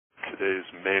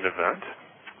today's main event.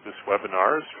 This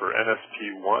webinar is for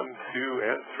NSP 1, 2,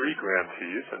 and 3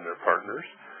 grantees and their partners.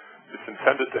 It's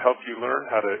intended to help you learn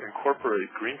how to incorporate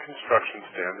green construction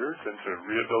standards into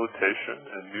rehabilitation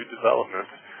and new development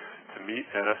to meet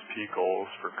NSP goals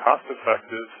for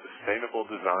cost-effective, sustainable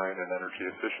design and energy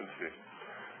efficiency.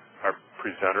 Our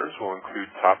presenters will include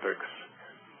topics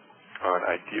on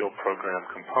ideal program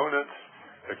components,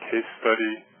 a case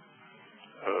study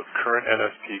of current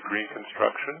NSP green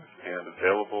construction, and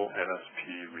available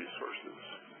NSP resources.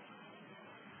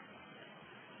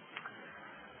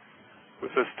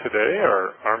 With us today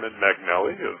are Armin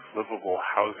Magnelli of Livable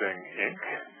Housing, Inc.,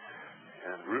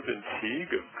 and Ruben Teague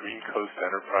of Green Coast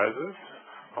Enterprises,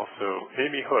 also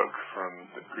Amy Hook from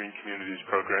the Green Communities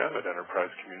Program at Enterprise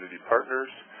Community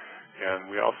Partners, and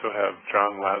we also have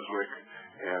John Laswick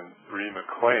and Bree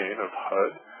McLean of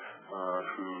HUD,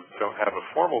 who don't have a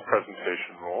formal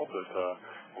presentation role, but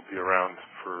will be around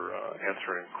for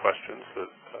answering questions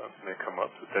that may come up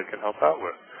that they can help out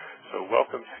with. So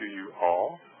welcome to you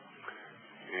all.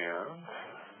 And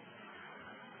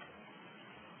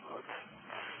let's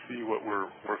see what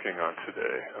we're working on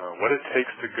today. What it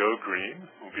takes to go green.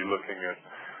 We'll be looking at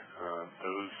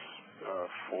those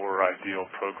 4 ideal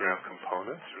program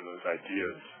components, or those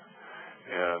ideas.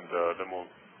 And then we'll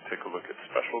take a look at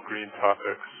special green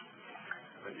topics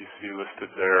that you see listed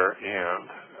there, and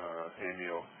Amy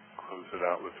will close it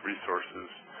out with resources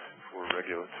for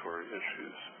regulatory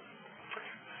issues.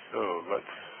 So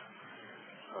let's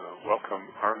welcome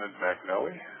Armin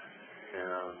Magnelli,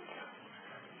 and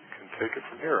you can take it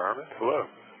from here. Armin, hello.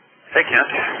 Hey, Kent.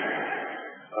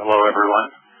 Hello, everyone.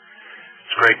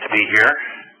 It's great to be here.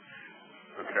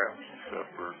 Okay, so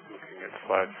we're looking at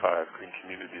slide 5, Green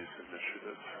Communities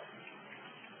Initiative.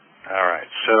 All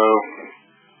right, so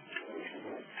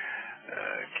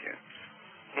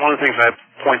one of the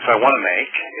points I want to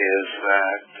make is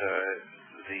that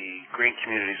the Green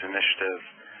Communities Initiative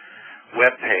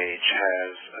webpage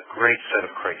has a great set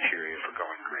of criteria for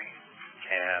going green.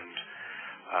 And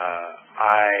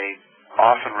I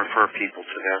often refer people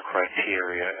to their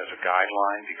criteria as a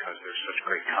guideline because there's such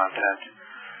great content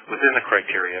within the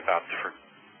criteria about different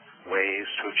ways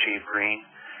to achieve green.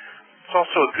 It's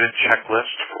also a good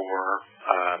checklist for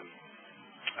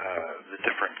the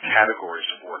different categories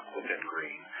of work within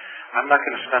green. I'm not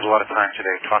going to spend a lot of time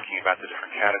today talking about the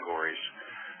different categories,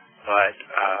 but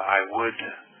I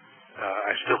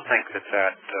still think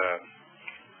that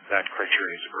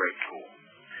criteria is a great tool.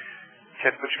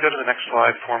 Ted, would you go to the next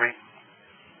slide for me?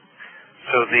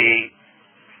 So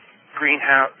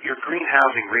your green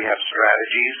housing rehab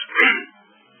strategies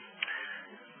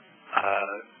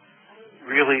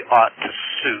really ought to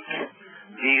suit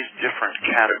these different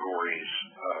categories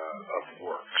of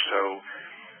work. So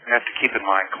you have to keep in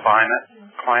mind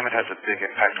climate. Climate has a big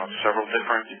impact on several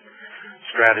different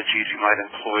strategies you might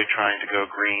employ trying to go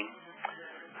green.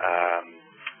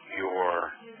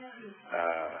 Your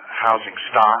housing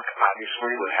stock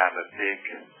obviously would have a big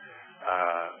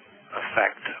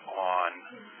effect on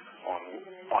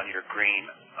your green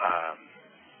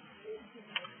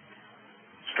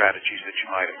strategies that you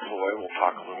might employ. We'll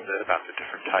talk a little bit about the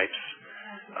different types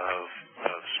of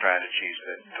strategies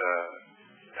that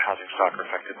housing stock are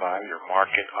affected by. Your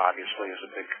market obviously is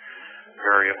a big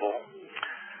variable.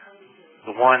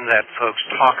 The one that folks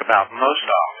talk about most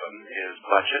often is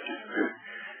budget.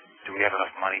 Do we have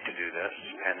enough money to do this?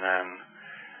 And then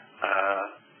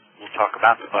we'll talk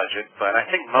about the budget. But I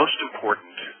think most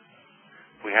important,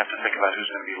 we have to think about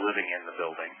who's going to be living in the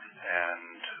building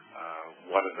and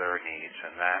what are their needs.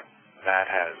 And that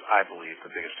has, I believe,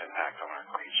 the biggest impact on our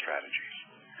green strategies.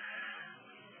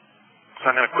 So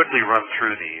I'm going to quickly run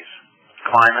through these.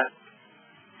 Climate.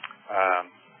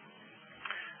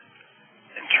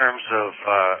 In terms of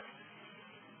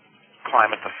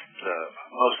climate, the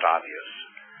most obvious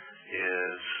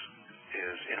is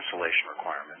insulation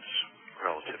requirements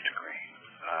relative to green.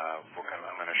 I'm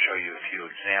going to show you a few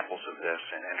examples of this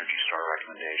in Energy Star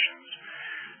recommendations.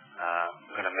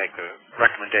 I'm going to make a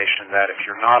recommendation that if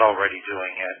you're not already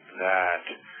doing it, that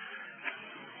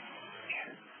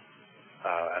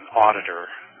an auditor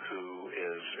who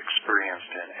is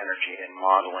experienced in energy and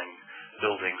modeling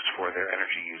buildings for their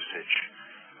energy usage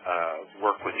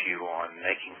work with you on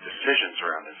making decisions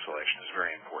around insulation is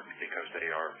very important because they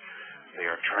are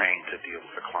trained to deal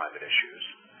with the climate issues.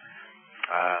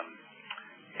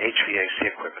 HVAC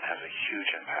equipment has a huge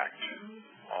impact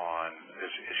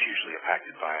is usually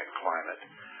impacted by climate.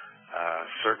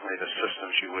 Certainly the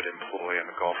systems you would employ in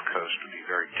the Gulf Coast would be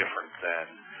very different than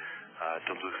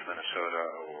Duluth, Minnesota,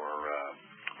 or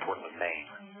Portland, Maine.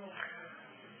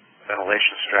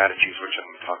 ventilation strategies, which I'm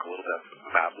going to talk a little bit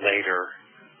about later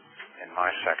in my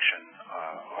section,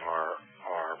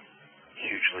 are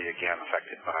hugely, again,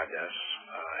 affected by this.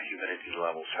 Humidity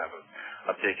levels have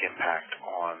a big impact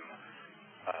on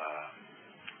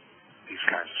these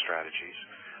kinds of strategies.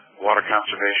 Water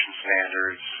conservation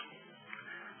standards,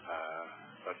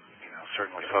 but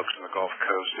certainly folks in the Gulf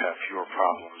Coast have fewer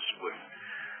problems with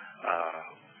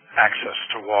access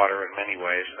to water in many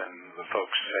ways than the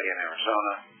folks, say, in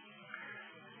Arizona.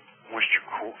 Moisture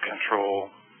control,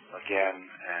 again,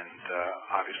 and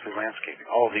obviously landscaping.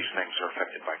 All of these things are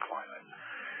affected by climate.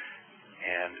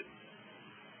 And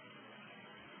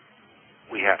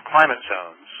we have climate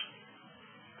zones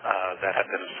that have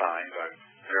been assigned by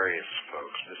various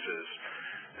folks.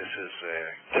 This is a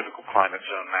typical climate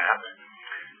zone map,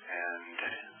 and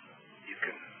you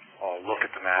can all look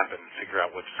at the map and figure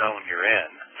out what zone you're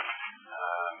in.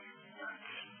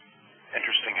 It's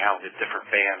interesting how the different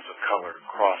bands of color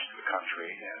cross the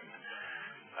country, and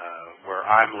where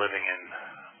I'm living in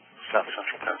south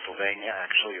central Pennsylvania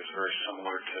actually is very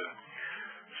similar to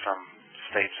some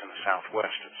states in the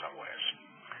Southwest in some ways.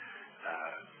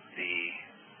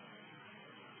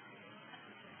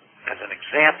 As an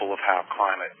example of how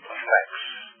climate affects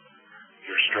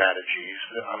your strategies,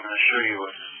 I'm going to show you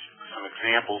some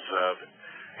examples of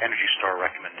Energy Star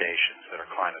recommendations that are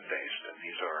climate-based, and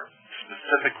these are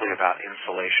specifically about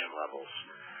insulation levels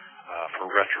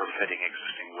for retrofitting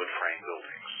existing wood frame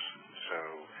buildings. So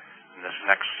in this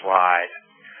next slide,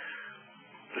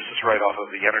 this is right off of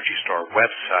the Energy Star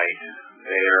website.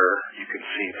 There you can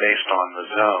see, based on the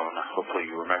zone, hopefully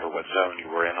you remember what zone you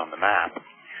were in on the map,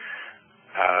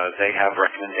 they have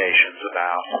recommendations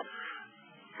about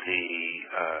the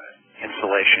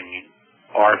insulation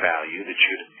R value that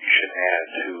you should add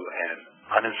to an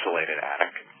uninsulated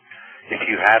attic. If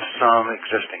you have some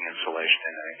existing insulation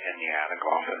in the attic,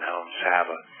 often homes have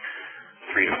a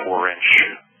 3 to 4 inch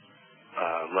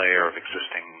layer of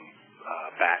existing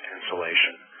batt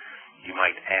insulation. You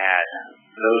might add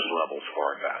those levels of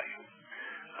R value.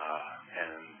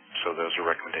 And so those are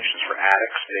recommendations for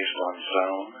attics based on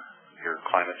zone, your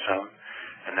climate zone.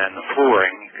 And then the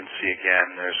flooring, you can see again,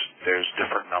 there's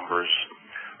different numbers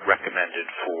recommended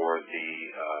for the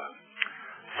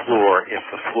floor if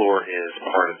the floor is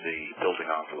part of the building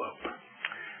envelope.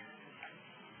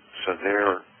 So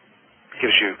there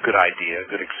gives you a good idea, a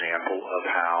good example of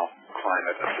how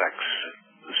climate affects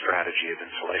the strategy of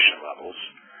insulation levels.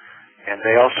 And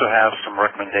they also have some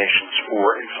recommendations for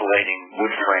insulating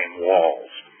wood frame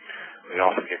walls. We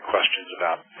often get questions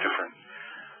about different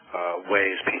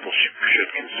ways people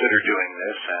should consider doing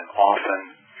this, and often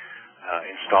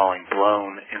installing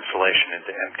blown insulation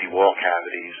into empty wall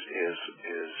cavities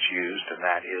is used, and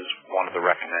that is one of the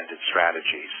recommended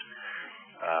strategies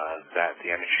that the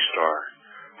Energy Star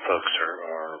folks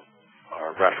are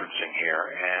referencing here.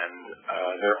 And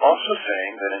they're also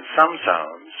saying that in some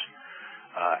zones,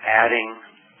 adding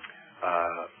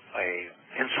a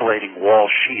insulating wall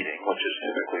sheething, which is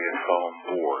typically a foam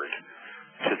board,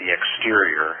 to the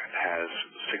exterior has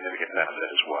significant benefit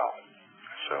as well.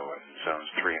 So in zones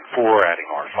 3 and 4, adding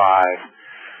R5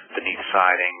 beneath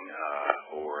siding,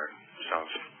 or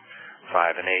zones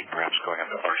 5 and 8, perhaps going up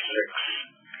to R6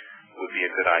 would be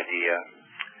a good idea.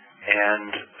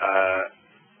 And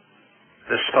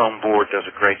this foam board does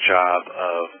a great job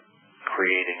of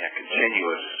creating a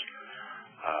continuous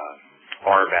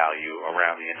R value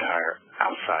around the entire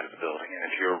outside of the building. And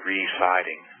if you're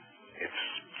re-siding, it's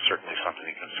certainly something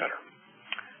to consider.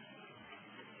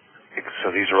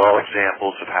 So these are all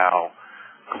examples of how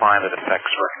climate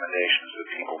affects recommendations that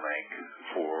people make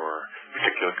for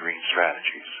particular green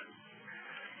strategies.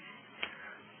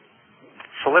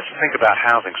 So let's think about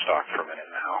housing stock for a minute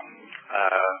now.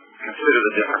 Consider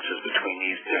the differences between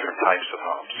these different types of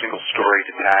homes. Single-story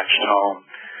detached home.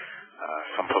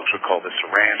 Some folks would call this a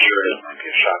rancher. It might be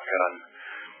a shotgun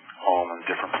home in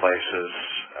different places.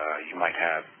 You might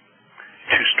have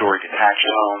two-story detached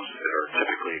homes that are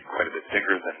typically quite a bit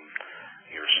bigger than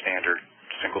your standard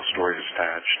single-story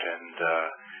detached,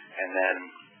 and then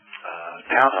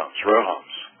townhomes, row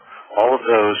homes. All of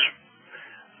those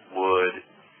would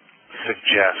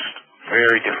suggest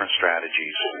very different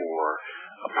strategies for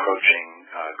approaching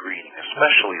greening,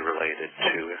 especially related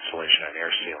to insulation and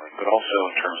air sealing, but also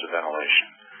in terms of ventilation.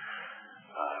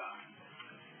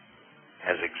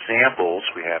 As examples,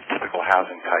 we have typical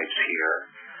housing types here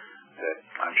that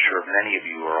I'm sure many of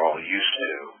you are all used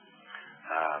to.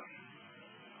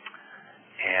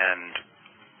 And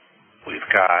we've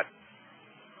got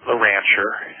the rancher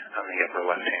on the upper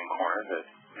left-hand corner that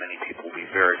many people will be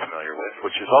very familiar with,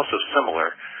 which is also similar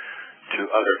to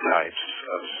other types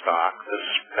of stock.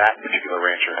 That particular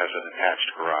rancher has an attached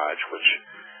garage, which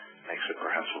makes it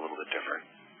perhaps a little bit different.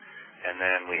 And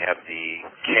then we have the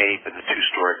Cape and the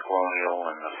two-story colonial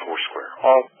and the four-square,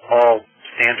 all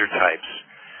standard types.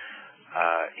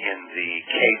 In the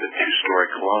Cape and two-story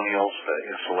colonials, the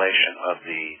insulation of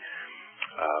the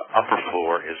upper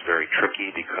floor is very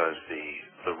tricky because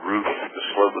the roof, the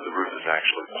slope of the roof is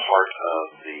actually part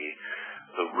of the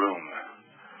room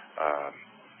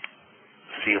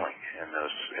ceiling in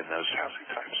those housing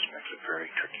types. Makes it very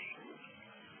tricky.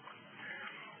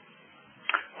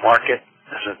 Market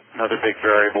is another big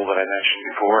variable that I mentioned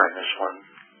before, and this one,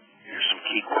 here's some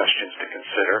key questions to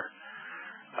consider.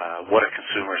 What do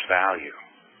consumers value?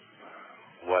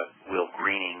 What will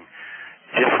greening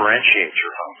differentiate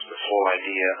your homes? This whole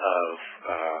idea of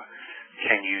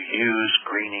can you use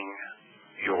greening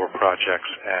your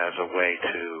projects as a way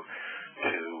to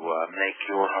make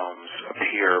your homes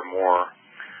appear more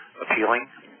appealing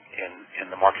in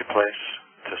the marketplace,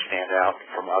 to stand out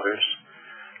from others?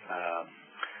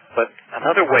 But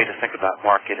another way to think about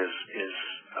market is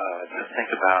to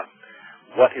think about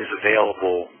what is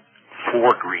available for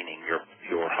greening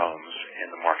your homes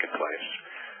in the marketplace.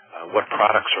 What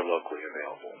products are locally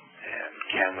available, and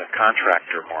can the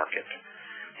contractor market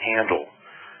handle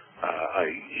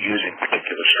using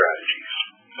particular strategies?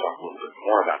 We'll talk a little bit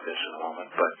more about this in a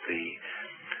moment, but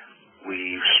we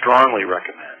strongly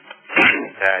recommend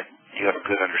that you have a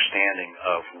good understanding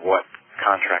of what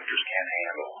contractors can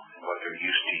handle and what they're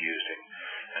used to using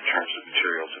in terms of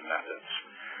materials and methods,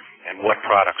 and what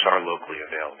products are locally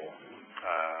available.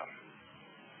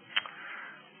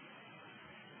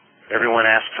 Everyone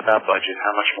asks about budget.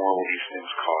 How much more will these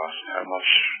things cost? How much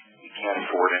you can't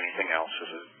afford anything else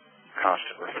is a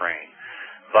constant refrain.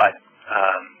 But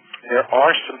there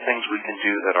are some things we can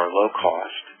do that are low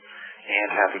cost and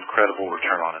have incredible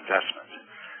return on investment.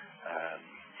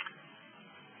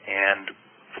 And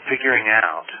figuring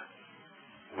out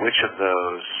which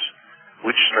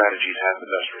strategies have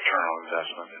the best return on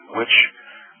investment and which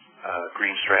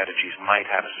green strategies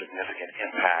might have a significant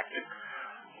impact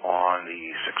on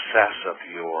the success of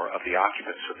the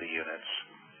occupants of the units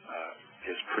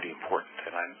is pretty important.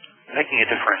 And I'm making a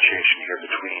differentiation here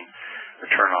between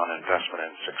return on investment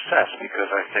and success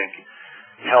because I think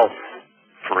health,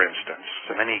 for instance,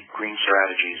 so many green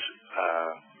strategies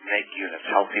make units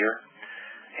healthier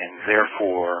and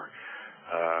therefore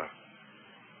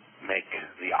make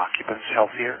the occupants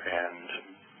healthier and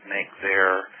make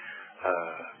their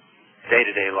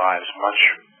day-to-day lives much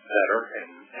better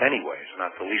in many ways,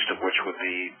 not the least of which would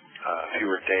be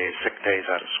fewer sick days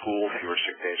out of school, fewer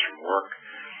sick days from work,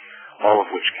 all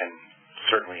of which can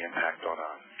certainly impact on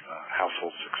a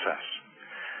household success.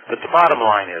 But the bottom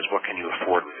line is, what can you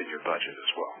afford within your budget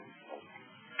as well?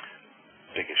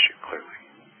 Big issue, clearly.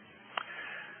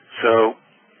 So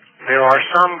there are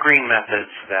some green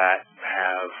methods that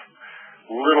have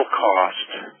little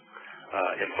cost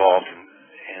involved in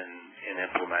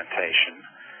implementation.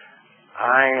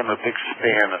 I am a big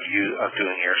fan of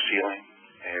doing air sealing.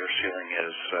 Air sealing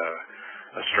is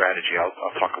a strategy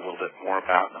I'll talk a little bit more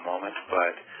about in a moment,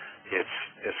 but it's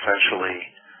essentially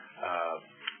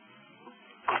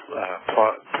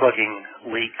plugging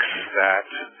leaks that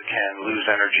can lose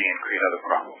energy and create other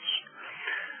problems.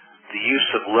 The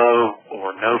use of low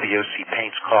or no VOC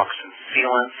paints, caulks, and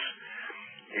sealants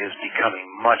is becoming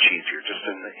much easier. Just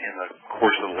in the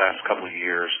course of the last couple of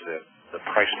years, the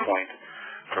price point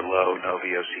for low, no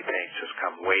VOC paints has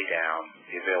come way down.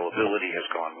 The availability has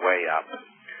gone way up.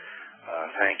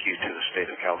 Thank you to the state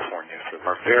of California for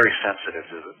are very sensitive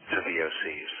to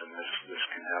VOCs, and this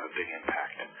can have a big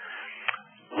impact.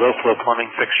 Low flow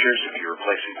plumbing fixtures, if you're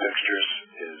replacing fixtures,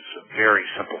 is a very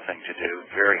simple thing to do,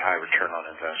 very high return on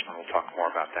investment. We'll talk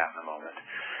more about that in a moment.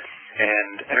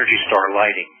 And Energy Star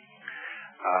lighting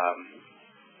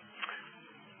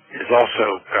has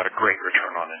also got a great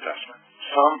return on investment.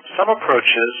 Some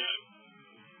approaches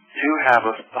do have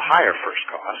a higher first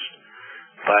cost,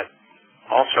 but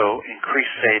also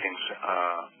increased savings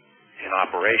in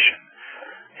operation,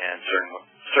 and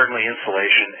certainly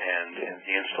insulation and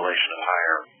the installation of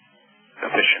higher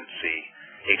efficiency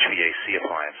HVAC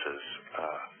appliances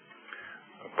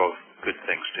are both good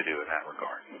things to do in that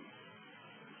regard.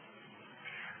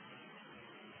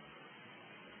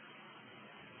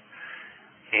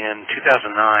 In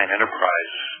 2009,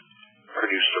 Enterprise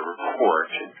produced a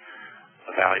report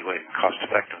evaluating cost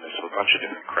effectiveness of a bunch of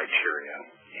different criteria,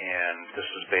 and this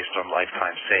is based on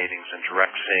lifetime savings and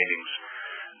direct savings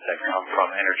that come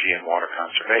from energy and water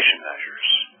conservation measures.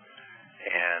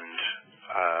 And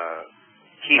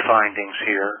key findings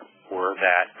here were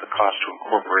that the cost to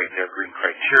incorporate their green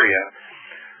criteria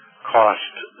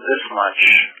cost this much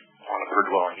on a per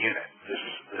dwelling unit. This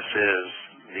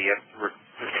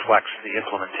reflects the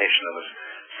implementation of a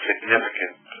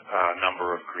significant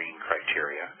number of green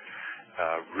criteria,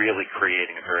 really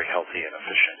creating a very healthy and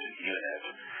efficient unit,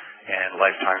 and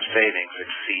lifetime savings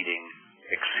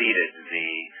exceeded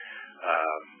the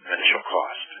initial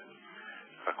cost,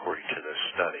 according to this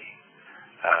study.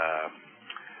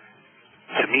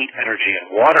 To meet energy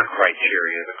and water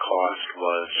criteria, the cost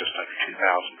was just under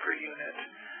 $2,000 per unit,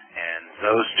 and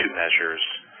those two measures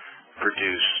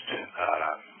produced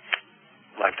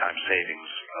lifetime savings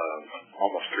of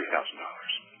almost $3,000.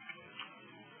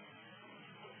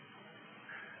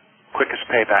 Quickest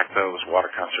payback, though, was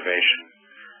water conservation.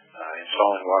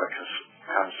 Installing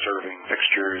water-conserving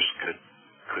fixtures could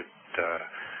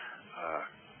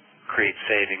create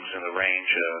savings in the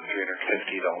range of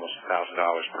 $350 to almost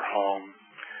 $1,000 per home,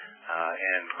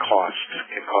 and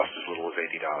can cost as little as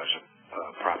 $80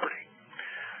 a property.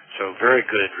 So very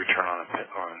good return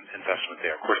on investment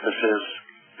there. Of course, this is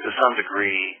to some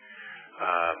degree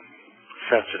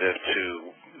sensitive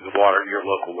to your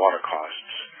local water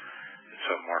costs. In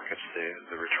some markets,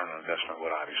 the return on investment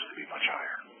would obviously be much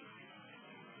higher.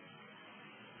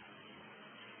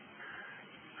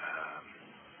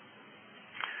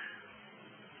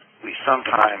 We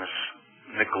sometimes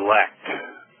neglect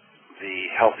the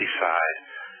healthy side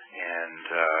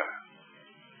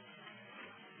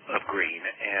of green,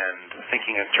 and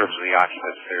thinking in terms of the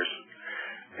occupants,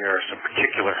 there are some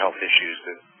particular health issues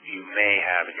that you may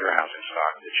have in your housing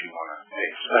stock that you want to pay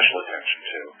special attention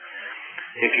to.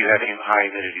 If you have high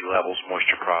humidity levels,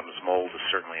 moisture problems, mold is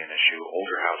certainly an issue.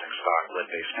 Older housing stock,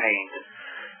 lead-based paint,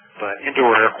 but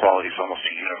indoor air quality is almost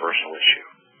a universal issue.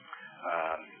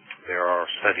 There are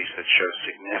studies that show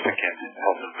significant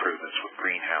health improvements with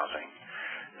green housing.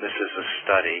 This is a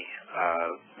study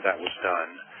that was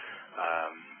done,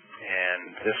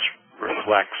 and this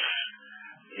reflects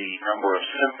the number of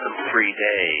symptom-free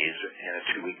days in a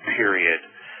 2-week period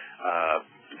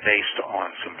based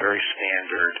on some very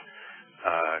standard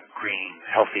green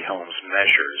healthy homes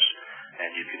measures.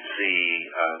 And you can see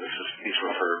these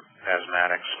were for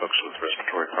asthmatics, folks with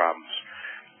respiratory problems.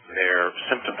 Their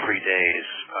symptom-free days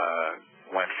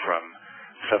went from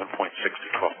 7.6 to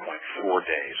 12.4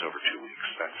 days over 2 weeks.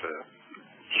 That's a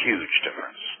huge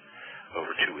difference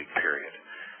over a 2-week period.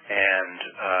 And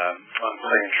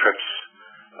unplanned trips,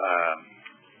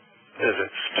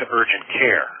 visits to urgent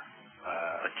care,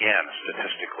 again,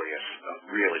 statistically, is a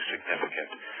really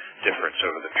significant difference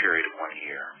over the period of 1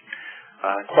 year.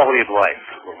 Quality of life,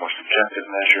 a little more subjective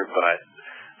measure, but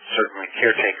certainly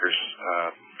caretakers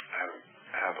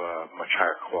have a much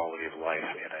higher quality of life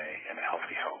in a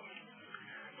healthy home.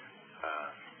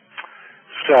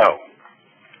 So,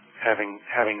 having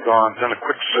done a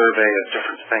quick survey of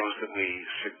different things that we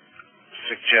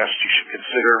suggest you should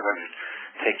consider when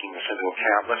taking this into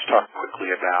account, let's talk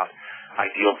quickly about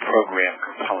ideal program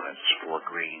components for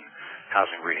green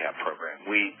housing rehab program.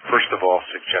 We, first of all,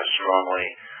 suggest strongly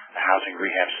a housing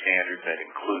rehab standard that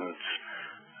includes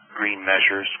green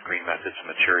measures, green methods, and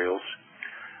materials.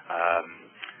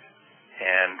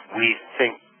 And we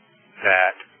think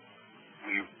that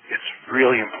it's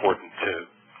really important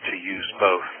to use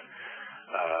both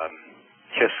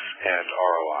KISS and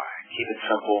ROI. Keep it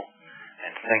simple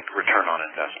and think return on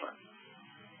investment.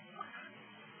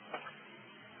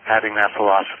 Having that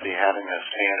philosophy, having that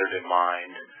standard in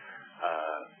mind,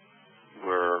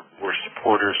 we're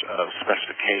supporters of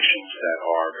specifications that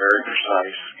are very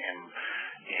precise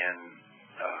in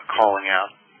calling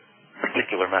out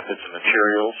particular methods and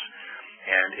materials,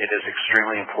 and it is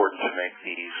extremely important to make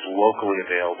these locally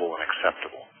available and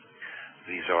acceptable.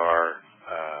 These are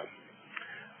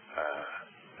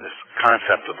this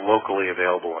concept of locally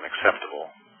available and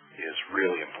acceptable is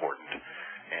really important,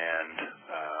 and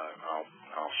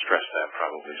I'll stress that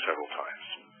probably several times.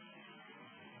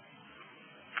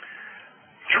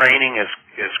 Training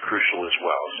is crucial as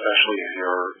well, especially if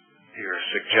you're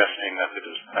suggesting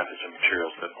methods and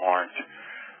materials that aren't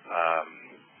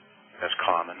as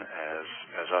common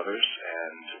as others,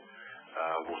 and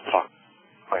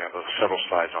I have several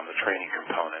slides on the training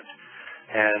component,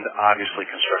 and obviously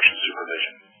construction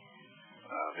supervision.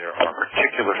 There are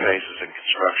particular phases in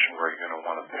construction where you're going to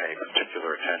want to pay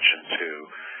particular attention to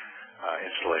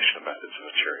installation of methods and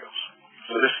materials.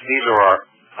 So these are our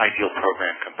ideal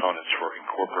program components for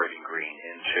incorporating green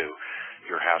into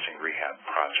your housing rehab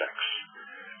projects.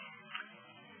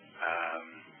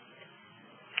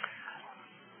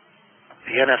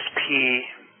 The NSP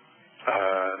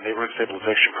Neighborhood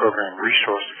Stabilization Program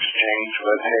Resource Exchange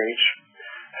webpage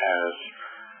has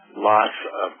Lots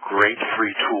of great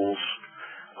free tools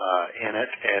in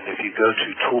it, and if you go to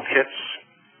toolkits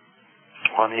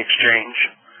on the Exchange,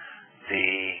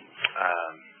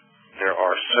 there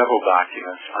are several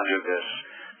documents under this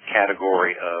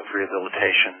category of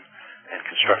rehabilitation and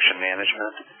construction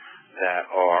management that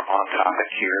are on topic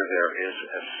here. There is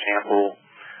a sample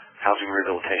housing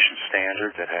rehabilitation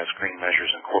standard that has green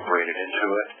measures incorporated into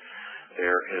it.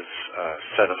 There is a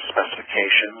set of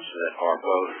specifications that are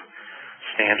both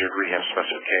standard rehab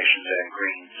specifications and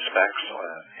green specs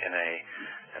in a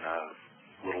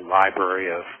little library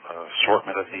of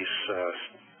assortment of these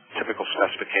typical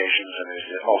specifications, and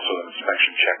there's also an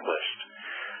inspection checklist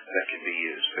that can be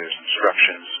used. There's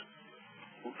instructions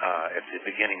at the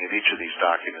beginning of each of these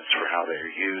documents for how they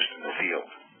are used in the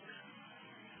field.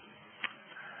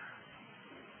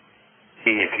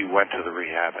 If you went to the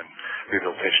Rehab and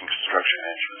Rehabilitation Construction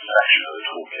Management section of the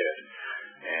toolkit,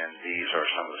 and these are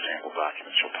some of the sample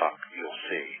documents you'll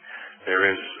see. There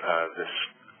is this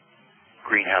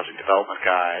Green Housing Development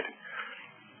Guide.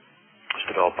 It's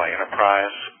developed by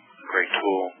Enterprise, great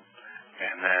tool.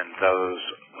 And then those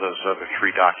other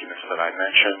three documents that I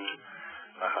mentioned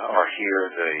are here: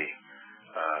 the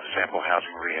sample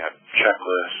housing rehab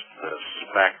checklist, the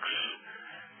specs,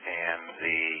 and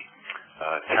the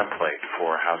template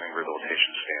for housing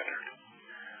rehabilitation standard.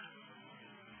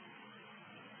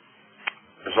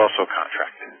 There's also a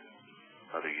contract,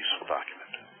 another useful document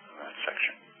in that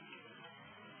section.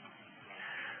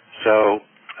 So,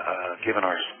 given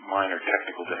our minor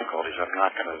technical difficulties, I'm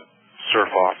not going to surf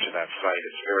off to that site.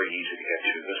 It's very easy to get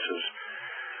to. This is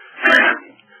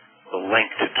the link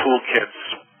to toolkits.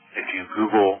 If you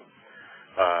Google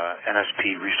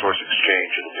NSP Resource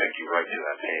Exchange, it'll take you right to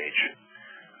that page.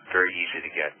 Very easy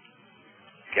to get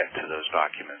to those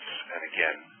documents. And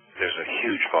again, there's a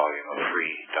huge volume of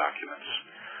free documents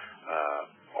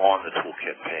on the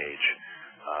toolkit page,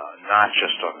 not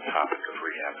just on the topic of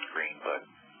rehab and green, but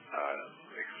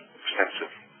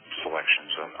extensive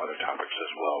selections on other topics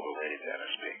as well related to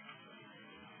NSP.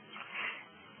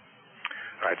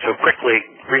 All right, so quickly,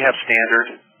 rehab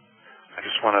standard. I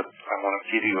want to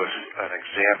give you an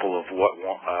example of what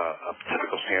a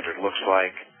typical standard looks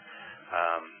like.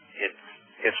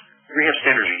 Rehab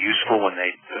standards are useful when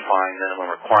they define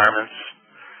minimum requirements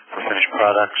for finished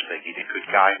products. They give you good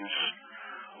guidance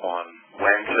on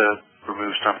when to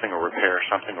remove something or repair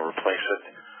something or replace it.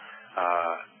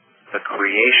 The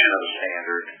creation of a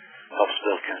standard helps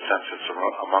build consensus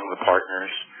among the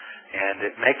partners, and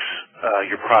it makes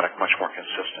your product much more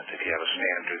consistent if you have a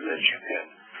standard that you can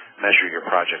measure your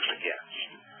projects against.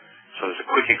 So as a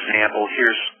quick example,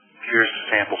 here's the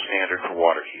sample standard for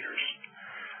water heaters.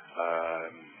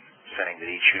 Saying that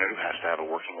each unit has to have a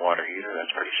working water heater.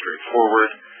 That's pretty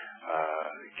straightforward.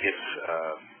 It gives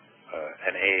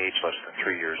an age less than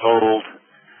 3 years old,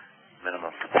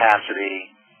 minimum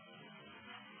capacity,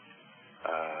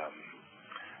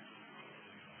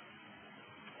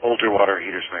 older water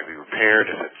heaters may be repaired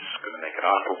if it's going to make it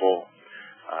operable,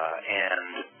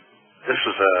 and this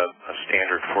is a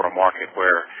standard for a market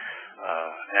where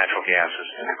natural gas is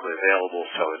typically available,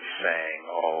 so it's saying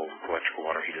all electrical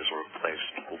water heaters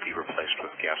will be replaced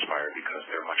with gas-fired because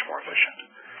they're much more efficient.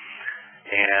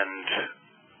 And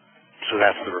so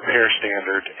that's the repair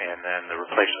standard, and then the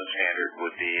replacement standard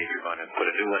would be if you're going to put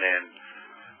a new one in,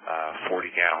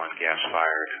 40-gallon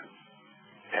gas-fired,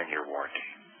 10-year warranty.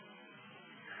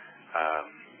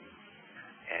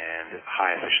 And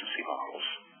high-efficiency models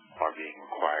are being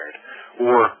required.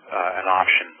 Or an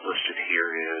option listed here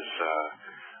is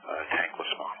a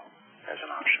tankless model as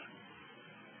an option.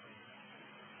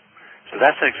 So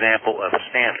that's an example of a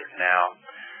standard. Now,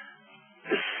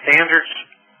 the standards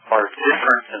are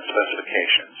different than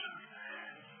specifications.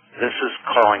 This is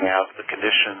calling out the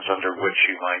conditions under which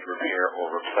you might repair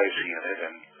or replace a unit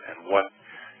and what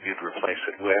you'd replace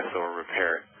it with or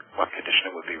repair it, what condition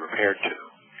it would be repaired to.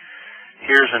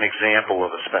 Here's an example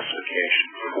of a specification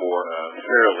for a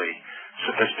fairly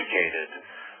sophisticated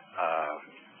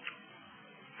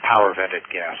power-vented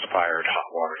gas-fired hot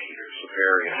water heaters. A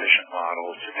very efficient model.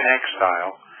 It's a tank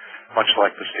style, much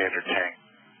like the standard tank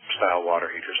style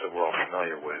water heaters that we're all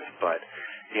familiar with, but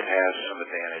it has some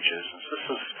advantages. And so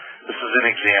this is an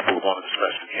example of one of the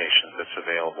specifications that's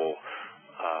available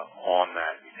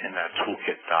in that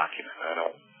toolkit document. I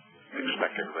don't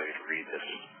expect everybody to read this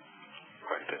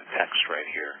quite a bit of text right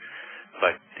here,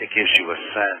 but it gives you a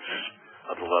sense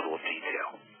of the level of detail.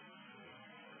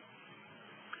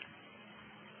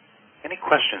 Any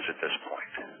questions at this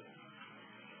point?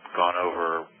 Gone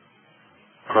over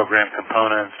program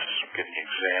components, giving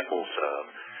examples of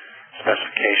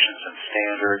specifications and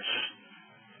standards.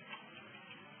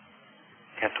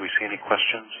 Kent, do we see any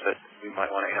questions that we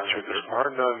might want to answer? There are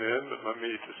none in, but let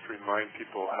me just remind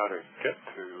people how to get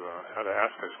to, how to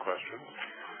ask us questions.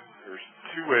 There's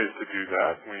two ways to do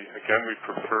that. We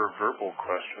prefer verbal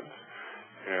questions.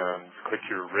 And click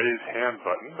your raise hand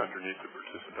button underneath the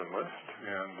participant list.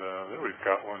 And there we've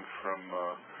got one from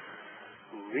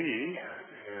Lee.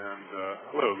 And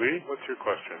hello, Lee. What's your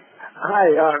question? Hi.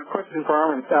 Question for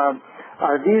Armin.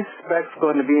 Are these specs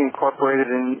going to be incorporated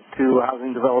into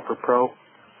Housing Developer Pro?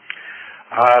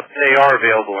 They are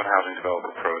available in Housing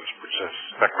Developer Pro, which is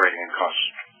spec rating and cost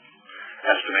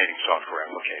estimating software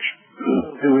application.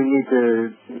 Do we need to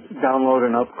download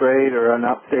an upgrade or an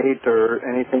update or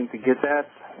anything to get that?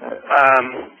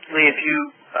 Lee, if you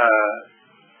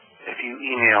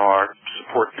email our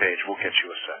support page, we'll get you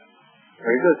a set.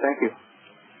 Very good. Thank you.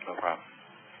 No problem.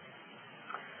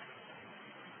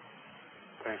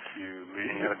 Thank you, Lee.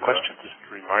 Any other questions? Just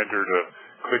a reminder to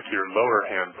click your lower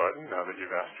hand button now that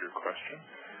you've asked your question.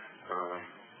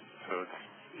 So it's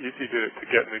easy to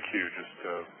get in the queue. Just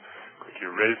click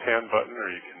your raise hand button, or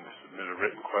you can submit a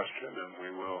written question, and we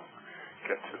will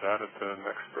get to that at the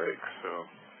next break. All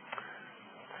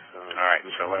right,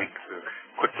 so let me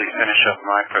quickly finish up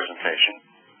my presentation.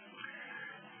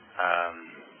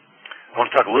 I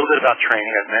want to talk a little bit about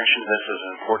training. I've mentioned this as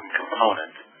an important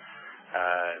component.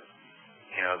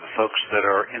 The folks that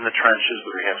are in the trenches,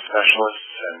 the rehab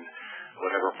specialists, and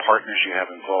whatever partners you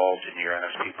have involved in your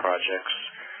NSP projects,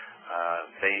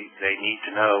 they need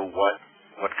to know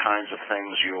what kinds of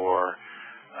things are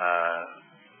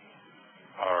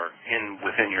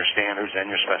within your standards and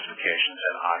your specifications,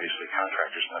 and obviously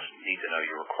contractors must need to know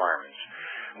your requirements.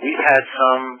 We've had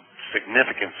some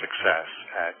significant success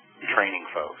at training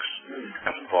folks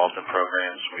involved in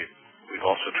programs. We've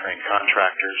also trained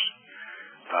contractors,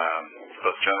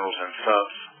 both generals and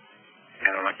subs,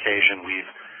 and on occasion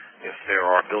if there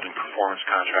are building performance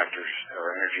contractors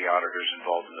or energy auditors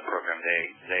involved in the program,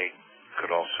 they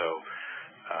could also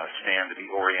stand to be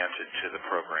oriented to the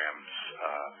program's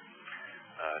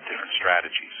different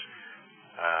strategies.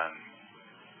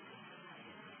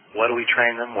 What do we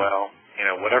train them? Well,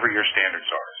 whatever your standards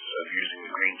are. So using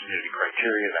the green community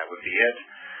criteria, that would be it.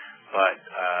 But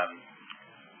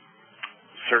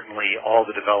certainly all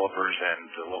the developers and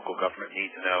the local government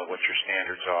need to know what your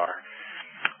standards are.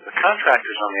 The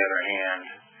contractors, on the other hand,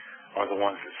 are the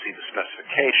ones that see the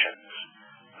specifications.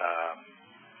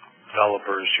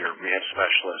 Developers, your rehab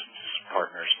specialists,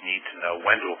 partners need to know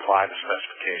when to apply the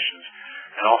specifications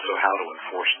and also how to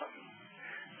enforce them.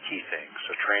 Key things.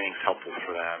 So training is helpful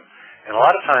for them. And a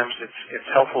lot of times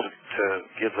it's helpful to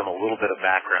give them a little bit of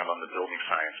background on the building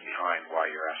science behind why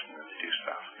you're asking them to do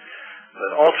stuff.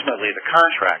 But ultimately, the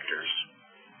contractors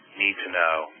need to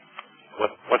know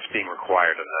what's being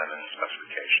required of them in the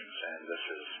specifications, and this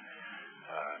is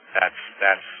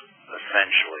that's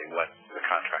essentially what the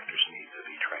contractors need to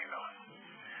be trained on.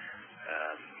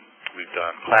 We've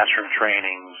done classroom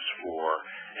trainings for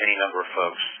any number of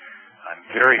folks. I'm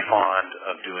very fond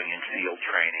of doing in-field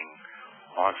training,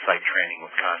 on-site training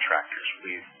with contractors.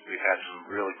 We've had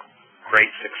some really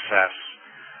great success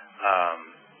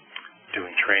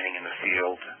doing training in the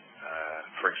field.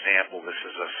 For example, this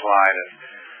is a slide of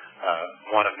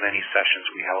one of many sessions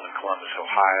we held in Columbus,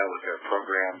 Ohio with their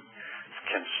program.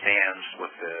 Ken stands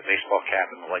with the baseball cap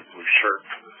and the light blue shirt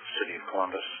for the city of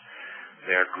Columbus.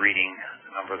 They're greeting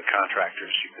a number of the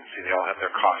contractors. You can see they all have their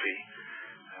coffee.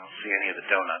 I don't see any of the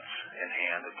donuts in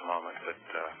hand at the moment, but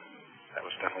that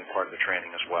was definitely part of the training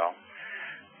as well.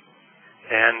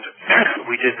 And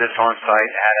we did this on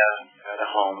site at a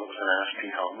home. It was an NSP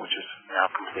home, which is now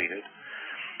completed.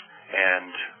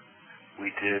 And we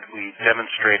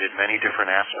demonstrated many different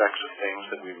aspects of things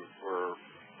that we were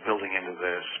building into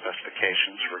the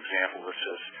specifications. For example, this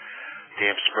is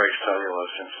damp spray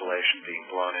cellulose insulation being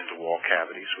blown into wall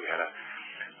cavities. We had a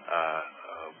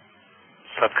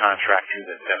subcontractor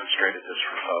that demonstrated this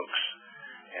for folks,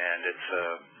 and it's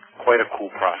quite a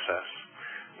cool process.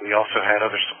 We also had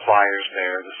other suppliers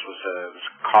there. This was a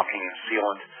caulking and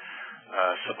sealant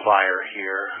supplier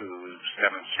here who's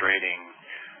demonstrating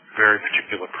very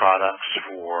particular products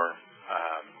for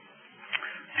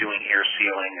doing air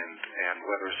sealing and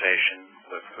weatherization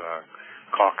with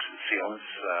caulks and sealants.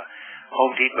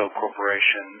 Home Depot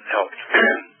Corporation helped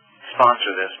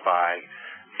sponsor this by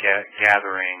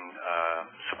gathering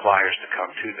suppliers to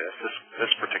come to this.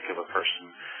 This particular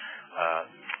person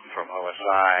from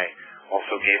OSI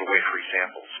also gave away free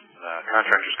samples.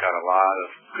 Contractors got a lot of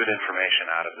good information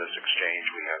out of this exchange.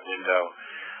 We had window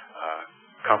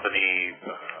company,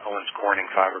 Owens Corning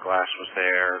Fiberglass was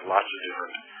there. Lots of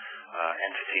different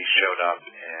entities showed up,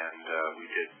 and we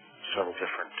did several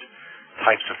different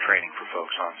types of training for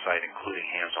folks on site, including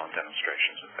hands-on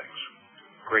demonstrations and things.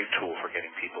 Great tool for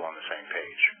getting people on the same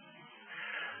page.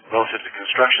 Relative to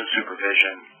construction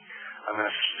supervision, I'm going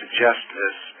to suggest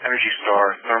this Energy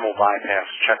Star thermal bypass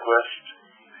checklist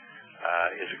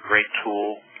is a great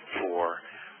tool for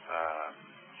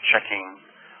checking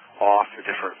off the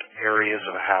different areas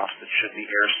of a house that should be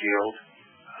air sealed.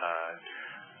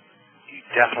 You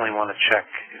definitely want to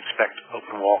inspect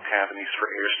open wall cavities for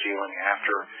air sealing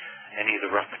after any of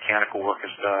the rough mechanical work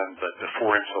is done, but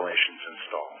before insulation is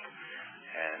installed.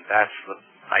 And that's the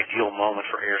ideal moment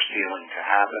for air sealing to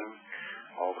happen.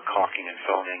 All the caulking and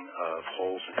filming of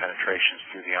holes and penetrations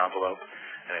through the envelope.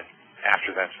 And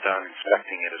after that's done,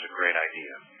 inspecting it is a great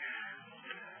idea.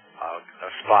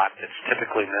 A spot that's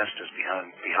typically missed is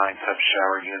behind tub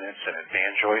shower units and at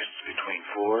band joists between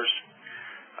floors,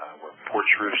 where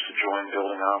porch roofs adjoin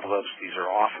building envelopes. These are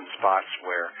often spots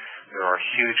where there are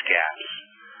huge gaps,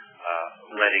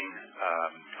 letting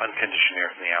unconditioned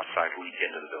air from the outside leak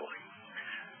into the building.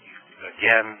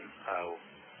 Again,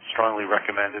 strongly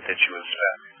recommended that you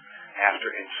inspect after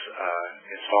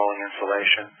installing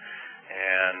insulation,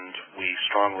 and we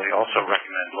strongly also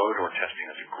recommend blower door testing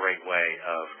as a great way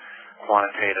of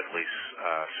quantitatively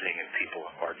seeing if people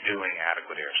are doing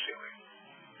adequate air sealing.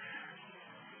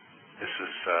 This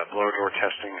is blower door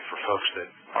testing for folks that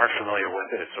aren't familiar with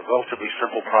it. It's a relatively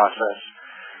simple process.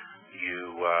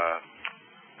 You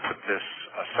put this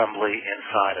assembly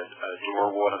inside a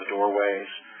door, one of the doorways.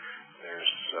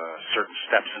 There's certain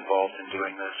steps involved in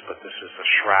doing this, but this is a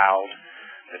shroud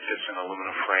that fits in an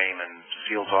aluminum frame and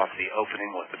seals off the opening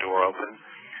with the door open.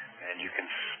 And you can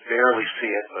barely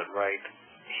see it, but right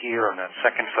here on that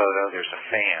second photo, there's a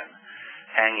fan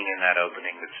hanging in that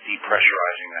opening that's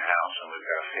depressurizing the house. And we've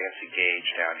got a fancy gauge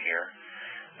down here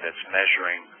that's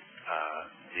measuring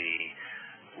the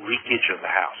leakage of the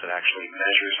house. It actually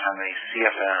measures how many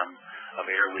CFM of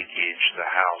air leakage the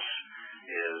house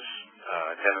is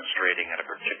demonstrating at a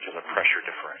particular pressure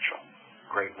differential.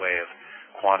 Great way of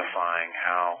quantifying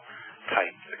how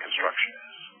tight the construction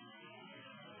is.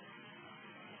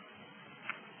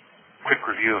 Quick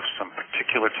review of some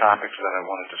particular topics that I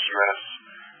wanted to stress.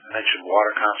 I mentioned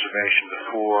water conservation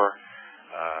before,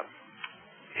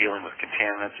 dealing with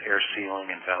contaminants, air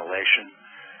sealing, and ventilation.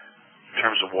 In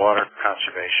terms of water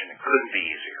conservation, it couldn't be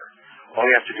easier. All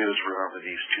you have to do is remember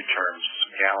these two terms,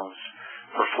 gallons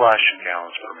per flush and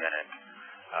gallons per minute.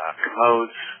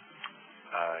 Commodes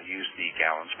use the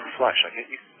gallons per flush. I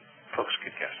think you folks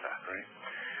could guess that, right?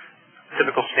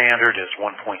 Typical standard is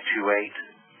 1.28,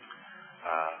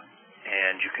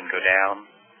 and you can go down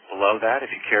below that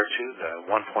if you care to. The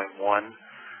 1.1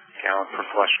 gallon per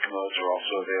flush commodes are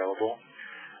also available.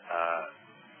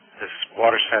 This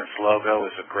WaterSense logo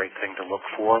is a great thing to look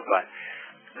for, but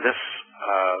this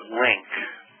link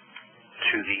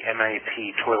to the MAP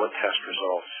toilet test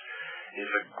results is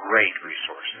a great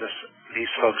resource.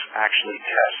 These folks actually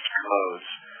test commodes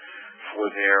for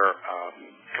their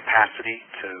capacity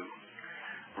to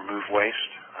remove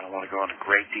waste. I don't want to go into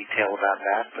great detail about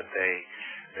that, but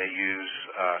they use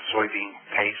soybean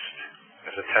paste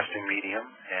as a testing medium,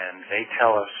 and they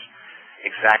tell us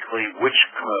exactly which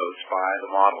commodes by the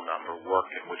model number work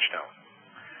and which don't.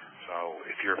 So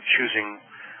if you're choosing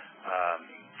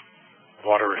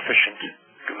water-efficient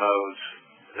commodes,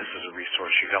 this is a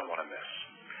resource you don't want to miss.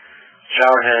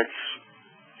 Shower heads,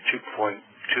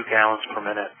 2.2 gallons per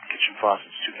minute. Kitchen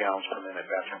faucets, 2 gallons per minute.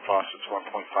 Bathroom faucets, 1.5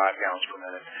 gallons per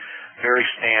minute. Very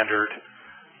standard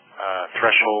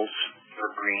thresholds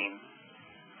for green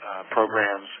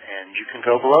programs, and you can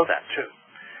go below that too.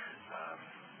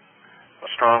 I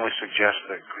strongly suggest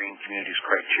that Green Communities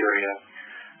criteria,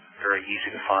 very easy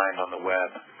to find on the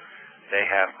web. They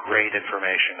have great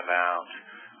information about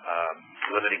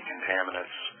limiting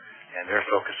contaminants, and their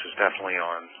focus is definitely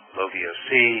on low VOC,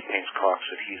 paints, caulks,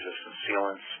 adhesives, and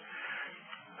sealants.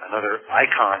 Another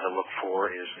icon to look for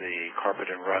is the Carpet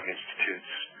and Rug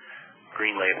Institute's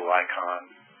green label icon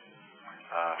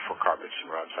for carpets and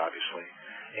rugs, obviously.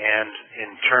 And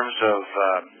in terms of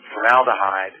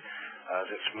formaldehyde,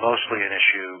 it's mostly an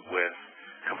issue with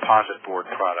composite board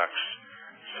products,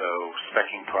 so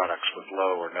specking products with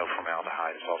low or no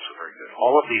formaldehyde is also very good.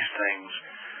 All of these things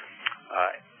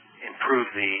improve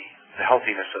the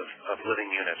healthiness of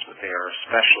living units, but they are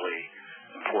especially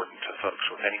important to folks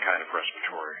with any kind of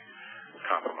respiratory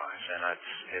compromise. And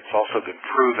it's also been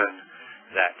proven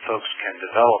that folks can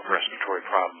develop respiratory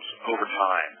problems over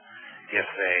time if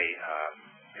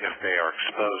they are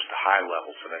exposed to high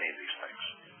levels of any of these things.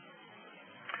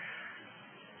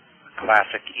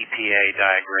 Classic EPA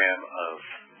diagram of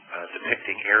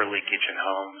depicting air leakage in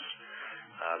homes.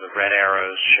 The red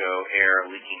arrows show air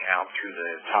leaking out through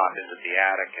the top into the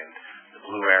attic, and the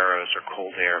blue arrows are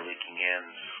cold air leaking in.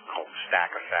 It's called the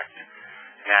stack effect.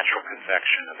 Natural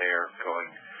convection of air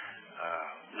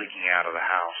leaking out of the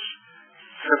house.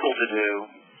 Simple to do,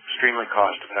 extremely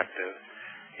cost effective,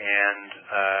 and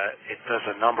it does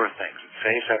a number of things. It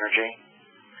saves energy.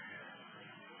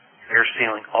 Air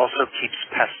sealing also keeps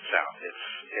pests out.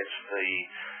 It's the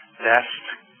best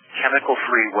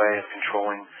chemical-free way of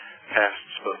controlling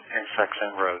pests, both insects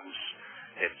and rodents.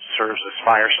 It serves as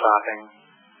fire stopping,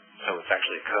 so it's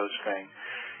actually a codes thing.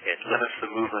 It limits the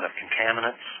movement of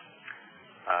contaminants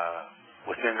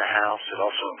within the house. It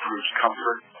also improves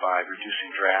comfort by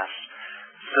reducing drafts.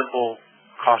 Simple,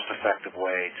 cost-effective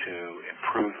way to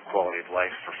improve the quality of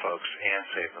life for folks and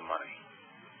save them money.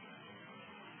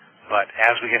 But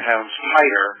as we get homes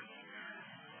tighter,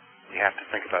 we have to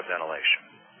think about ventilation.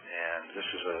 And this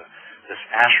is this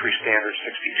ASHRAE standard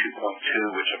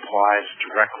 62.2, which applies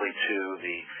directly to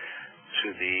the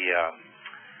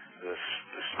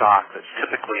stock that's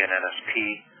typically in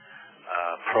NSP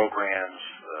programs,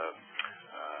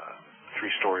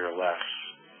 3-story or less,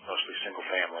 mostly single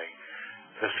family.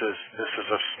 This is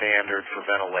a standard for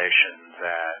ventilation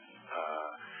that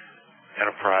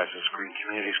Enterprise's Green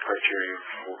Communities criteria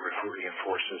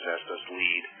reinforces, as does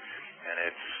LEED, and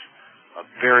it's a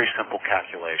very simple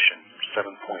calculation,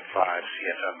 7.5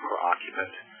 CFM per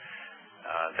occupant.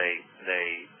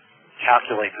 They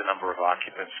calculate the number of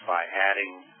occupants by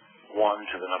adding 1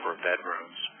 to the number of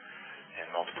bedrooms and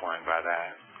multiplying by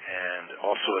that, and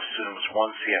also assumes 1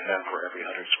 CFM for every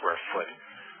 100 square foot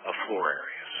of floor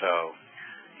area. So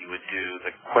you would do,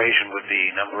 the equation would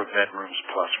be number of bedrooms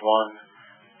plus 1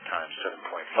 times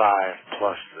 7.5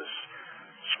 plus this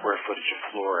square footage of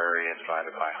floor area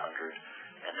divided by 100,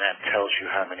 and that tells you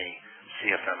how many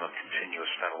CFM of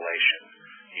continuous ventilation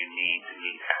you need to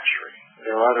meet ASHRAE.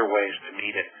 There are other ways to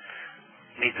meet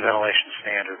the ventilation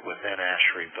standard within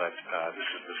ASHRAE, but this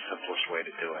is the simplest way to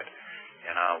do it.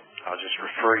 And I'll just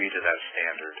refer you to that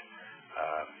standard.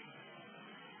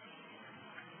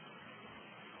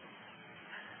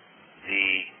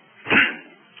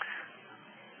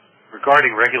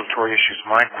 Regarding regulatory issues,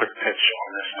 my quick pitch on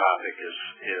this topic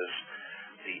is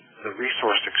the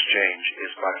resource exchange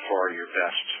is by far your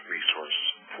best resource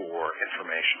for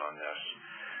information on this.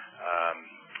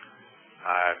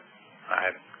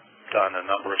 I've done a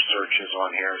number of searches on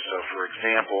here. So, for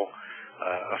example,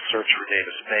 a search for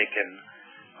Davis-Bacon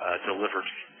delivered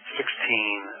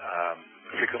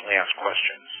 16 frequently asked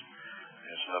questions.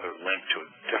 There's another link to a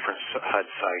different HUD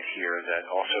site here that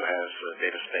also has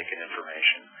Davis-Bacon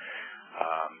information.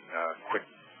 Quick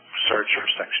search for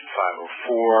Section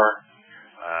 504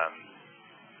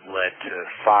 led to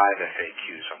 5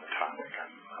 FAQs on the topic.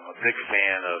 I'm a big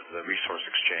fan of the Resource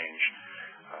Exchange.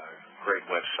 Great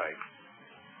website.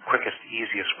 Quickest,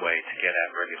 easiest way to get at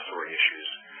regulatory issues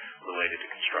related to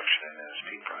construction and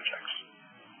NSP projects.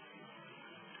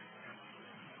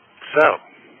 So,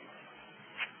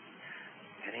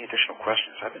 any additional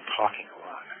questions? I've been talking a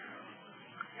lot.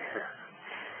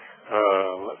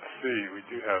 Let's see. We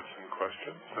do have some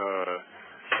questions.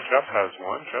 Jeff has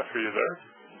one. Jeff, are you there?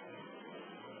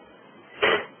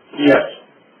 Yes.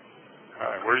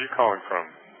 Hi. Where are you calling from?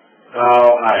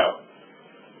 Ohio.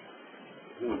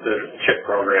 The CHIP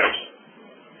programs,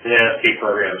 the NSP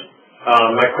programs.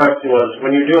 My question was,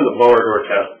 when you're doing the blower door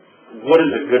test, what is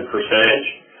a good percentage?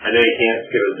 I know you can't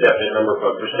give a definite number,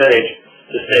 but percentage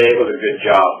to say it was a good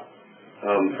job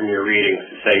from your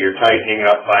readings, to say you're tightening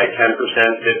up by 10%,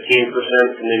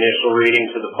 15% from the initial reading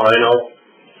to the final?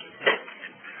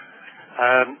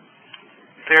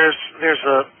 There's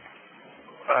a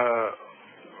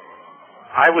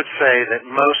I would say that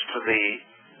most of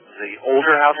the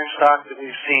older housing stock that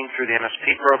we've seen through the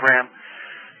MSP program,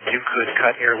 you could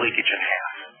cut air leakage in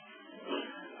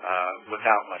half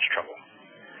without much trouble.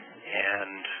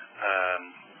 And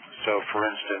so, for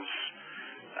instance,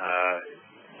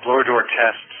 blower door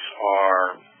tests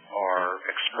are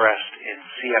expressed in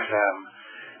CFM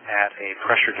at a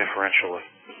pressure differential of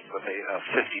 50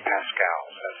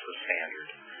 pascals. That's the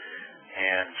standard.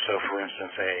 And so, for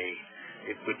instance,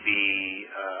 it would be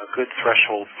a good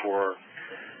threshold for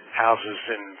houses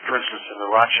for instance, in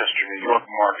the Rochester, New York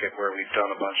market, where we've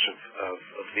done a bunch of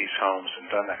these homes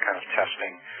and done that kind of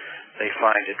testing. They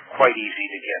find it quite easy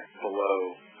to get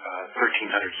below 1,300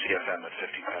 CFM at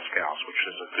 50 pascals, which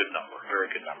is a good number,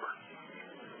 very good number.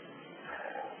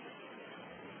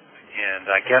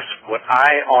 And I guess what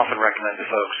I often recommend to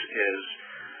folks is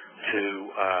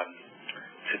to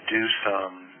do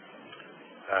some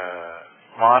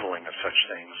modeling of such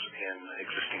things in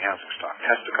existing housing stock.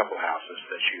 Test a couple houses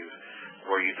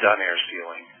where you've done air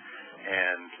sealing,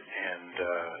 and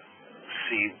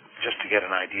see, just to get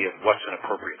an idea of what's an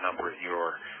appropriate number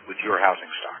with your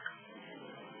housing stock.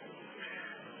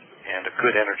 And a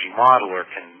good energy modeler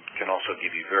can also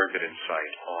give you very good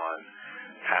insight on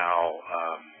how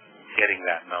getting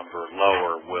that number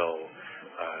lower will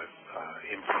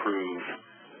improve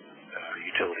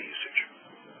utility usage.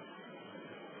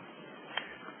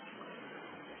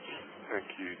 Thank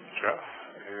you, Jeff.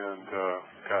 And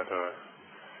got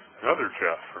another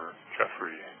Jeff, or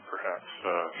Jeffrey, perhaps.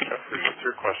 Jeffrey, what's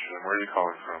your question? Where are you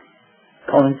calling from?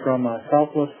 Calling from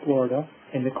Southwest Florida.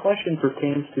 And the question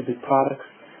pertains to the products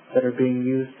that are being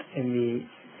used in the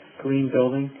green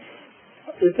building.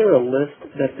 Is there a list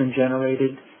that's been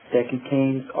generated that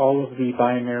contains all of the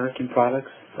Buy American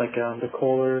products, like the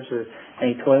Kohlers or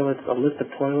any toilets, a list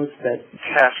of toilets that...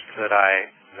 Test that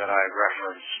I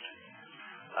referenced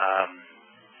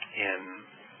in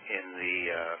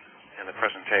the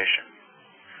presentation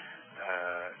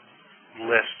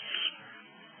lists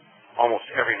almost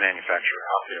every manufacturer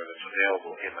out there that's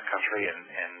available in the country,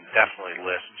 and definitely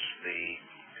lists the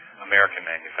American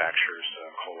manufacturers,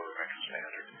 Kohler, American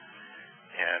Standard,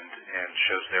 and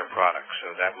shows their products.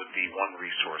 So that would be one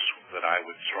resource that I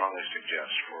would strongly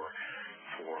suggest for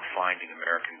finding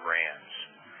American brands.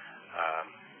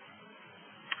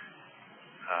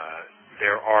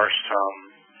 There are some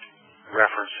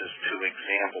references to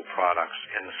example products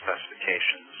in the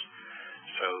specifications.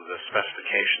 So the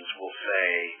specifications will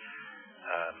say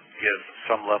give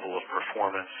some level of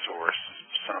performance or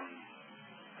some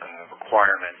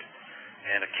requirement,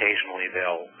 and occasionally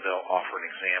they'll offer an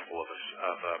example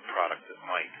of a product that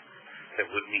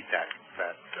would meet that.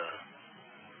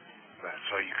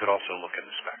 So you could also look at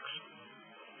the specs.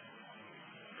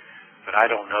 But I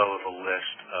don't know of a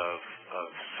list of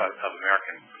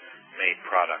American-made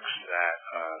products that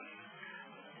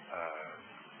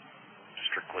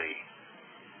strictly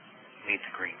meet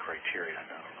the green criteria. I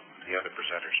know the other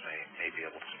presenters may be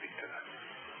able to speak to that.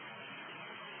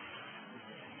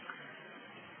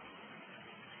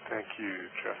 Thank you,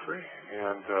 Jeffrey.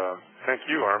 And thank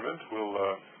you, Armand. We'll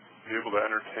be able to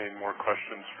entertain more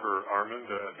questions for Armand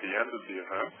at the end of the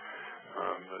event.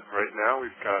 But right now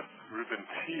we've got Ruben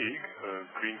Teague of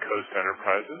Green Coast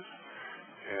Enterprises,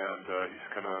 and he's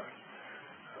going to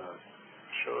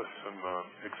show us some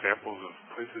examples of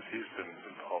places he's been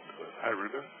involved with. Hi,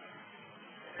 Ruben.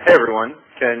 Hey, everyone.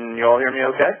 Can you all hear me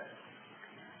okay?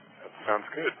 That sounds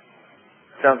good.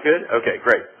 Sounds good? Okay,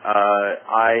 great.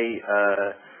 I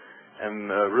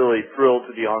am really thrilled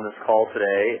to be on this call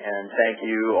today, and thank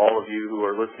you, all of you who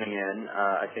are listening in.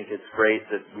 I think it's great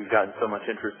that we've gotten so much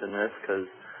interest in this, because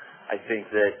I think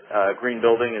that green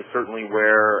building is certainly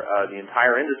where the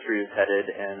entire industry is headed,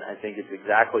 and I think it's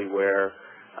exactly where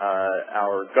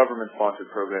our government-sponsored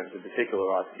programs in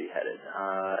particular ought to be headed.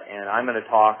 And I'm going to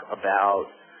talk about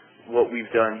what we've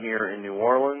done here in New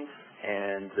Orleans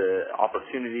and the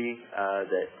opportunity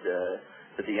that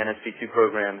the NSP2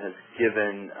 program has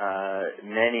given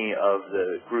many of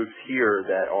the groups here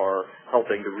that are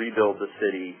helping to rebuild the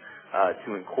city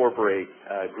to incorporate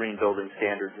green building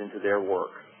standards into their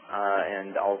work.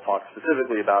 And I'll talk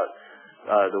specifically about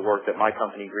the work that my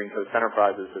company, Green Coast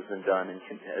Enterprises, has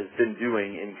been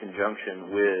doing in conjunction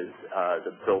with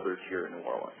the builders here in New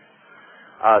Orleans.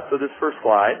 So this first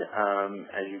slide,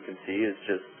 as you can see, is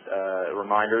just a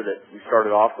reminder that we started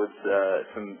off with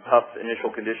some tough initial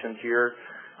conditions here.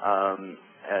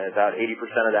 About 80%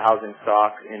 of the housing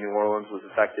stock in New Orleans was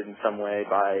affected in some way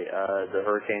by the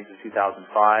hurricanes of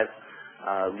 2005,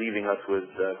 leaving us with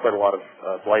quite a lot of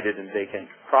blighted and vacant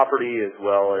property, as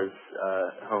well as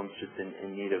homes just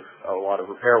in need of a lot of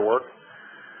repair work.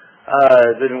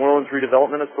 The New Orleans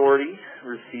Redevelopment Authority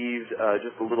received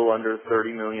just a little under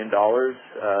 $30 million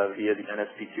via the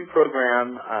NSP2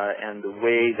 program, and the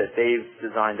way that they've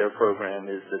designed their program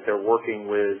is that they're working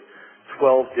with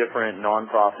 12 different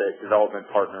nonprofit development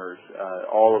partners,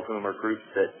 all of whom are groups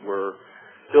that were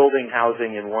building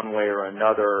housing in one way or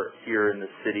another here in the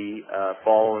city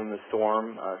following the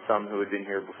storm, some who had been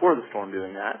here before the storm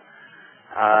doing that.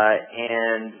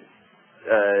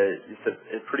 It's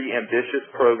a pretty ambitious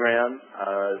program.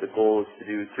 The goal is to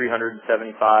do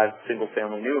 375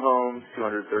 single-family new homes,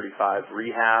 235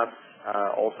 rehabs,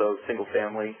 also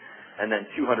single-family, and then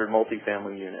 200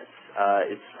 multifamily units.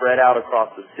 It's spread out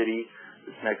across the city.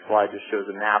 This next slide just shows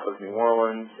a map of New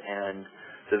Orleans and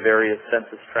the various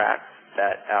census tracts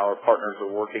that our partners are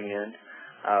working in,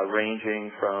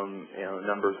 ranging from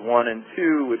numbers 1 and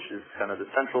 2, which is kind of the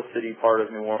central city part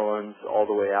of New Orleans, all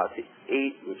the way out to 8,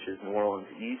 which is New Orleans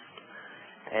East,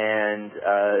 And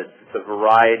it's a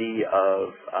variety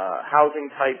of housing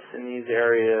types in these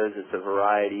areas. It's a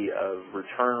variety of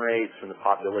return rates from the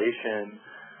population.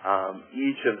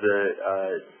 Each of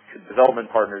the development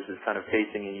partners is kind of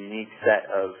facing a unique set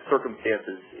of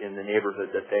circumstances in the neighborhood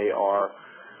that they are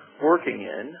working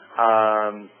in.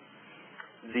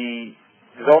 The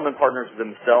development partners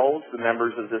themselves, the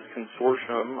members of this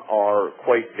consortium, are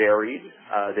quite varied.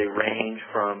 They range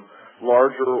from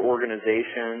larger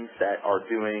organizations that are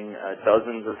doing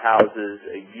dozens of houses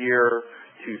a year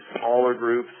to smaller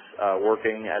groups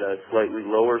working at a slightly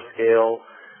lower scale.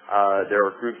 There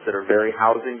are groups that are very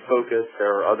housing focused.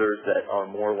 There are others that are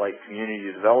more like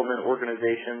community development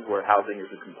organizations where housing is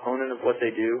a component of what they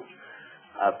do.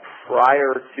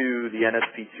 Prior to the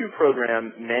NSP2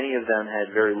 program, many of them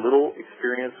had very little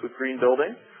experience with green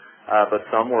building, but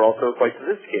some were also quite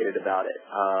sophisticated about it.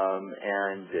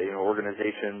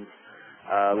 Organizations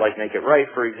like Make It Right,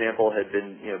 for example, had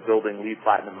been building LEED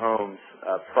Platinum homes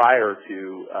prior to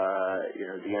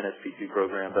the NSP2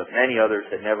 program, but many others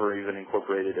had never even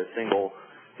incorporated a single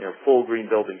full green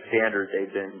building standard.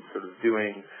 They've been sort of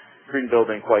doing green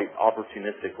building quite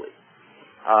opportunistically.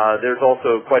 There's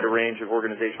also quite a range of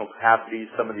organizational capacities.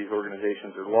 Some of these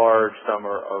organizations are large, some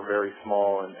are very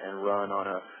small and run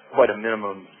on quite a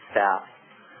minimum staff.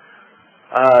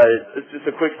 Just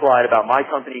a quick slide about my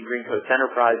company, Green Coast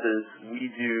Enterprises.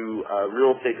 We do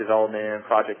real estate development and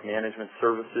project management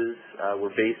services.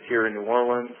 We're based here in New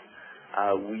Orleans.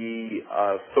 We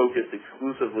focus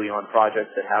exclusively on projects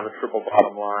that have a triple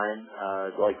bottom line,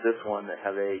 like this one, that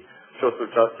have a social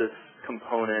justice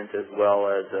component as well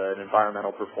as an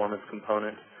environmental performance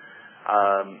component.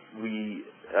 We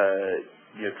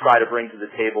try to bring to the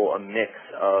table a mix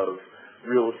of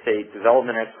real estate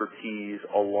development expertise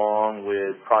along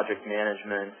with project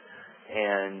management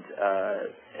and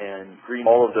green.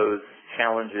 All of those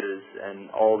challenges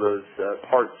and all those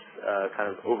parts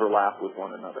kind of overlap with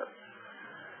one another.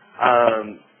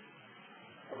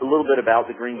 A little bit about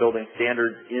the green building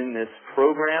standards in this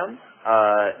program.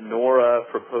 NORA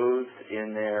proposed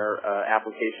in their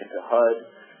application to HUD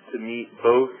to meet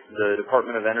both the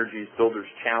Department of Energy's Builders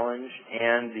Challenge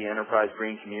and the Enterprise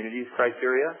Green Communities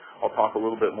criteria. I'll talk a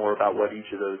little bit more about what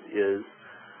each of those is.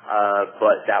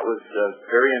 But that was a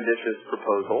very ambitious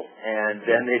proposal, and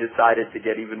then they decided to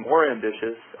get even more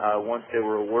ambitious. Once they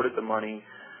were awarded the money,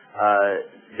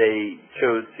 they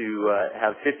chose to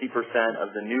have 50%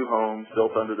 of the new homes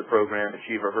built under the program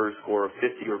achieve a HERS score of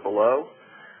 50 or below.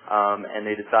 And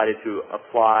they decided to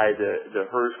apply the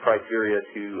HERS criteria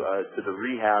to the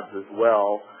rehabs as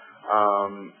well.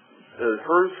 The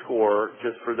HERS score,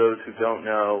 just for those who don't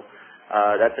know,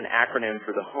 that's an acronym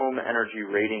for the Home Energy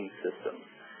Rating System.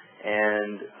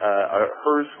 And a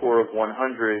HERS score of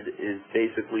 100 is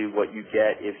basically what you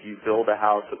get if you build a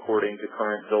house according to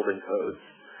current building codes.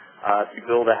 If you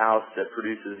build a house that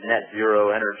produces net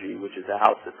zero energy, which is a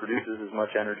house that produces as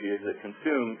much energy as it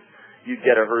consumes, you'd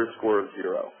get a HERS score of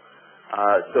 0.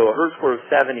 So a HERS score of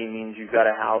 70 means you've got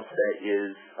a house that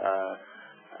is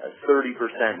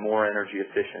 30% more energy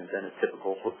efficient than a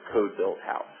typical code-built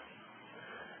house.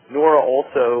 NORA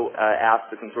also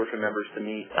asked the consortium members to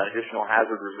meet additional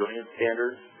hazard resilience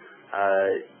standards.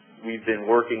 We've been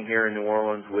working here in New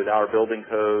Orleans with our building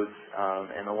codes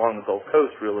and along the Gulf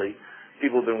Coast, really.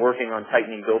 People have been working on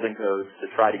tightening building codes to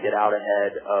try to get out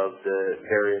ahead of the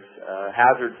various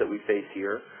hazards that we face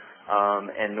here.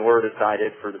 And NORA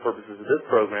decided, for the purposes of this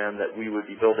program, that we would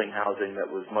be building housing that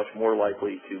was much more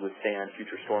likely to withstand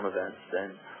future storm events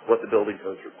than what the building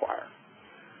codes require.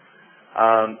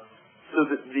 So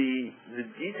the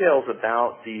details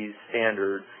about these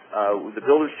standards, the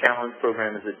Builders Challenge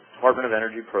program is a Department of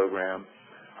Energy program.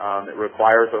 It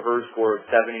requires a HERS score of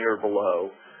 70 or below.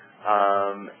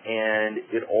 And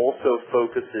it also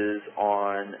focuses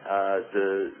on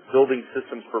the building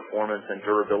system's performance and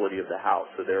durability of the house.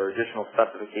 So there are additional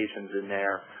specifications in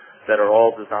there that are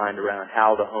all designed around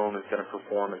how the home is going to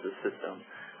perform as a system.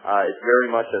 It's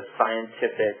very much a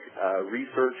scientific,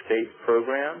 research-based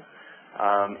program.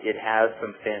 It has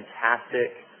some fantastic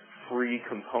free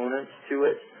components to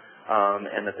it,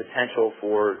 and the potential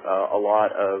for a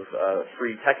lot of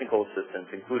free technical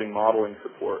assistance, including modeling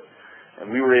support. And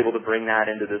we were able to bring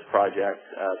that into this project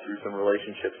through some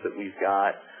relationships that we've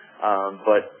got.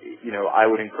 But I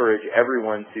would encourage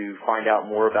everyone to find out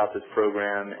more about this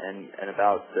program and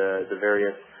about the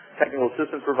various technical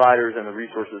assistance providers and the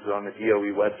resources on the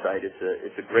DOE website.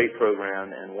 It's a great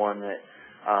program and one that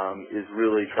is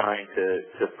really trying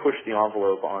to push the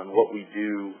envelope on what we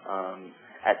do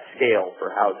at scale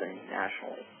for housing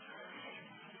nationally.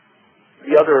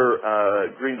 The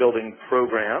other green building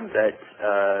program that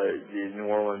the New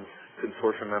Orleans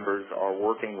consortium members are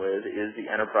working with is the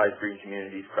Enterprise Green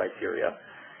Communities criteria.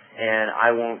 And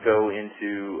I won't go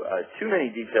into too many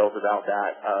details about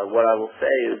that. What I will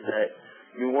say is that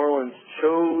New Orleans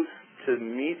chose to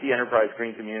meet the Enterprise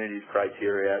Green Communities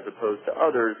criteria as opposed to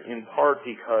others, in part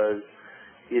because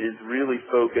it is really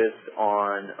focused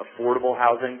on affordable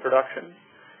housing production.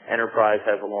 Enterprise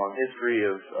has a long history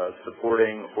of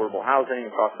supporting affordable housing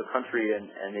across the country,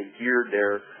 and they've geared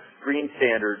their green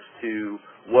standards to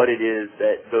what it is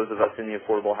that those of us in the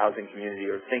affordable housing community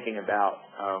are thinking about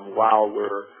while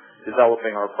we're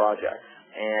developing our projects.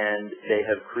 And they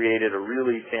have created a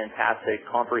really fantastic,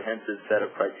 comprehensive set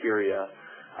of criteria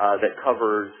that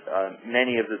covers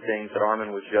many of the things that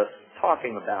Armin was just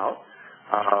talking about,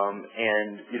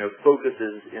 and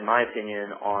focuses, in my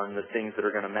opinion, on the things that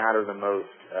are going to matter the most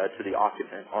to the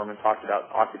occupant. Armin talked about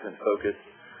occupant-focused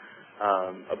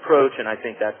approach, and I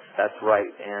think that's right.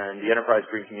 And the Enterprise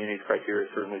Green Communities criteria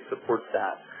certainly supports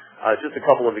that. Just a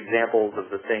couple of examples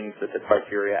of the things that the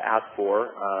criteria ask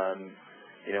for.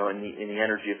 In the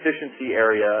energy efficiency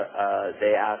area,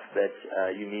 they ask that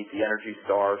you meet the Energy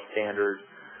Star standard,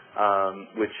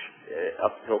 which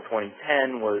up until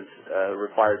 2010 was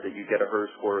required that you get a HERS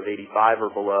score of 85 or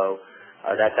below.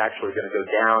 That's actually going to go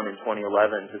down in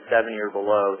 2011 to 70 or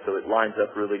below, so it lines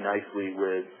up really nicely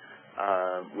with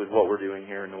what we're doing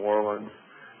here in New Orleans.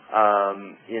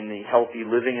 In the healthy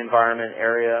living environment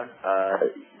area,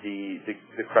 the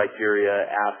criteria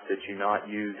ask that you not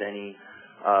use any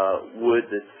wood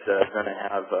that's going to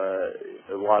have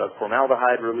a lot of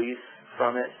formaldehyde release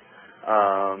from it.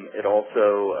 It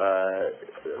also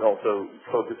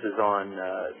focuses on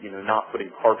not putting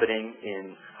carpeting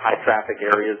in high traffic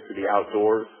areas to the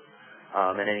outdoors.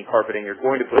 And any carpeting you're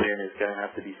going to put in is going to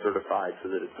have to be certified so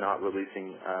that it's not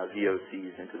releasing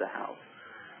VOCs into the house.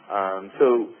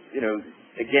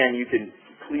 Again, you can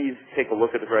please take a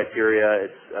look at the criteria.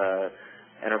 It's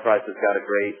Enterprise has got a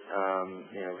great,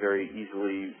 very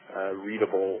easily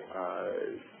readable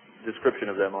description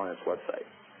of them on its website.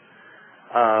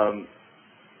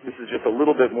 This is just a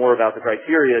little bit more about the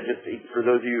criteria. Just for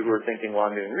those of you who are thinking, well,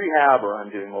 I'm doing rehab or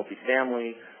I'm doing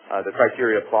multifamily, the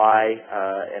criteria apply,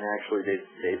 and actually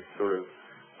they've sort of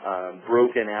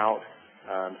broken out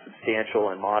substantial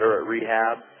and moderate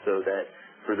rehab, so that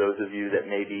for those of you that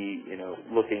may be,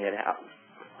 looking at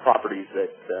properties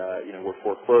that, were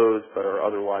foreclosed but are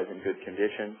otherwise in good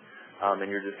condition, and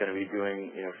you're just going to be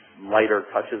doing, lighter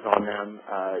touches on them,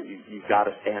 you've got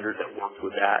a standard that works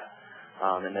with that,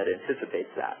 and that anticipates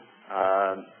that.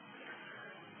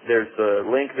 There's a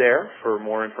link there for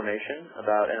more information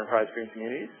about Enterprise Green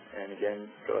Communities, and again,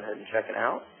 go ahead and check it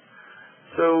out.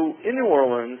 So in New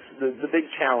Orleans, the big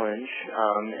challenge,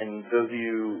 and those of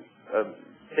you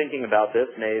thinking about this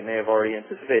may have already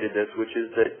anticipated this, which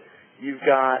is that you've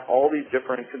got all these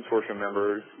different consortium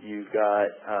members, you've got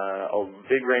a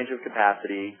big range of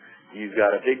capacity, you've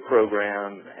got a big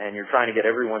program, and you're trying to get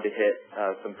everyone to hit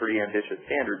some pretty ambitious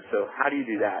standards. So how do you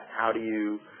do that? How do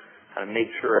you kind of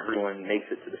make sure everyone makes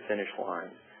it to the finish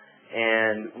line?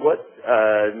 And what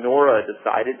Nora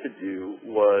decided to do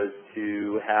was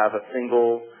to have a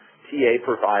single TA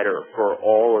provider for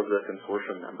all of the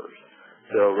consortium members.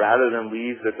 So rather than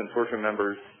leave the consortium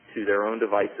members to their own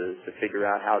devices to figure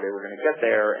out how they were going to get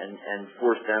there and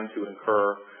force them to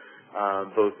incur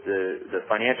both the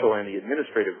financial and the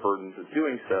administrative burdens of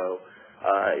doing so,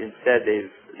 instead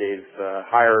they've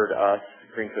hired us,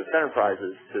 Green Coast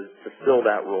Enterprises, to fill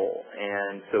that role.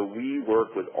 And so we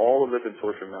work with all of the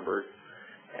consortium members,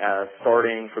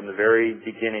 starting from the very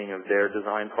beginning of their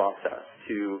design process,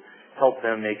 to help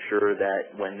them make sure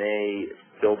that when they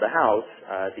build the house,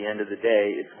 at the end of the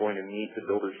day, it's going to meet the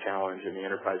builder's challenge in the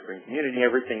Enterprise Green Community,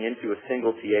 everything into a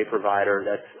single TA provider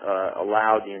that's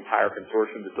allowed the entire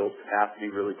consortium to build capacity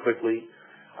really quickly,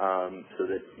 so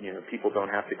that people don't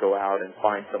have to go out and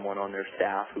find someone on their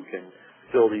staff who can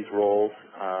fill these roles.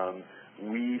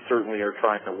 We certainly are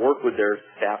trying to work with their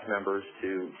staff members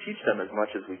to teach them as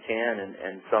much as we can,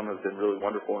 and some have been really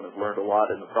wonderful and have learned a lot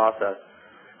in the process.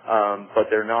 But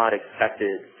they're not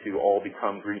expected to all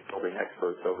become green building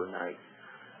experts overnight.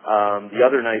 The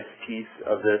other nice piece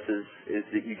of this is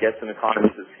that you get some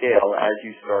economies of scale as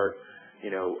you start,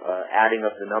 adding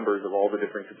up the numbers of all the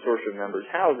different consortium members'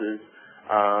 houses.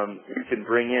 You can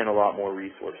bring in a lot more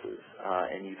resources,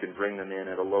 and you can bring them in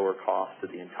at a lower cost to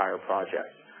the entire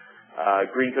project.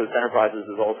 Green Coast Enterprises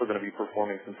is also going to be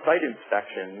performing some site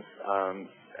inspections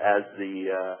as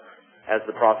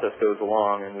the process goes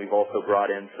along, and we've also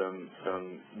brought in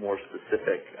some more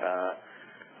specific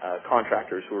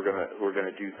contractors who are going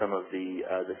to do some of the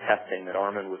testing that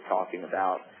Armin was talking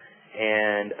about.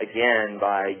 And again,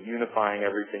 by unifying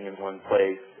everything in one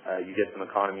place, you get some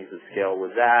economies of scale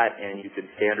with that, and you can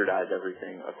standardize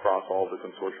everything across all the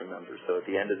consortium members. So at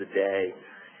the end of the day,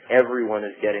 everyone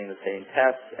is getting the same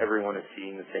tests, everyone is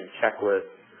seeing the same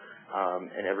checklists,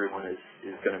 and everyone is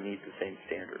going to meet the same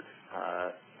standards.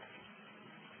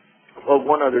 Well,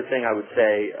 one other thing I would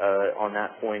say on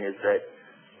that point is that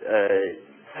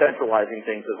centralizing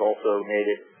things has also made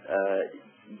it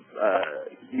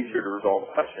easier to resolve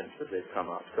questions as they've come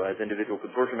up. So as individual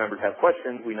consortium members have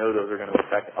questions, we know those are going to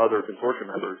affect other consortium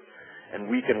members, and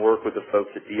we can work with the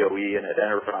folks at DOE and at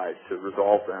Enterprise to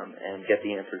resolve them and get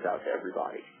the answers out to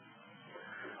everybody.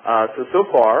 So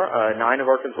far, 9 of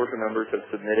our consortium members have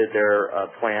submitted their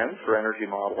plans for energy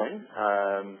modeling,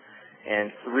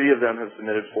 and 3 of them have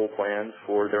submitted full plans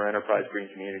for their Enterprise Green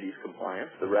Communities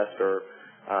compliance. The rest are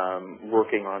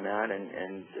working on that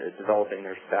and developing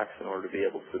their specs in order to be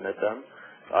able to submit them.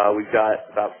 We've got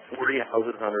about 40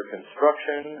 houses under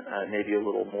construction, maybe a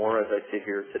little more as I sit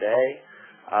here today,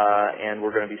 and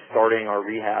we're going to be starting our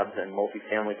rehabs and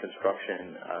multifamily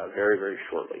construction very, very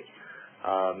shortly.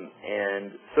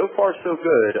 And so far so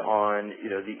good on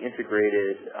the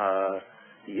integrated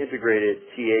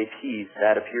TAPs.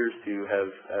 That appears to have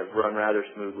run rather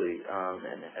smoothly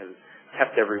and has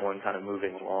kept everyone kind of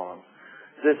moving along.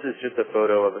 This is just a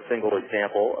photo of a single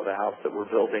example of a house that we're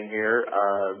building here.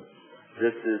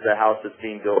 This is a house that's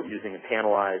being built using a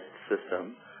panelized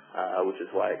system, which is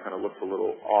why it kind of looks a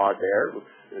little odd there. It looks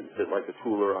a bit like a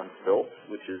cooler on stilts,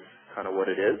 which is kind of what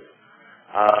it is.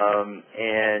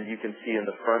 And you can see in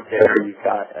the front there you've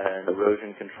got an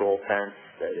erosion control fence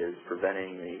that is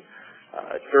preventing the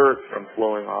dirt from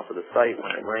flowing off of the site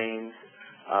when it rains.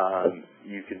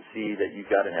 You can see that you've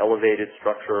got an elevated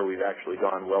structure. We've actually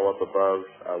gone well up above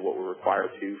what we're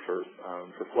required to for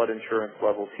flood insurance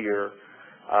levels here.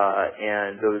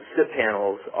 And those SIP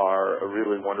panels are a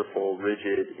really wonderful,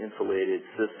 rigid, insulated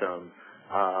system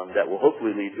that will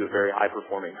hopefully lead to a very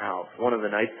high-performing house. One of the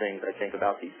nice things, I think,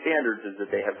 about these standards is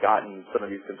that they have gotten some of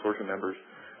these consortium members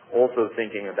also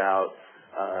thinking about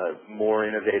more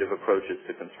innovative approaches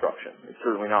to construction. It's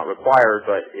certainly not required,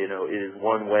 but it is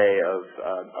one way of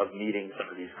meeting some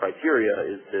of these criteria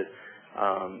is to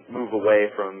move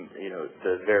away from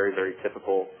the very, very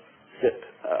typical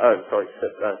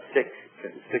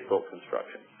stick-built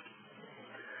construction.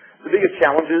 The biggest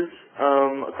challenges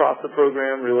across the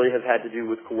program really have had to do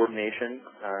with coordination,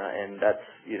 and that's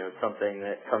something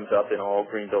that comes up in all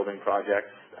green building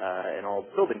projects and all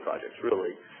building projects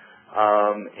really.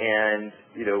 And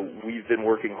we've been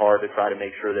working hard to try to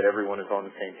make sure that everyone is on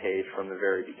the same page from the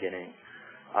very beginning.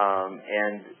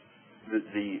 And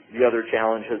the other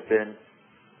challenge has been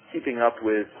keeping up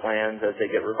with plans as they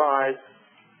get revised,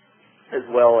 as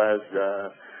well as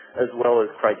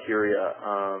criteria.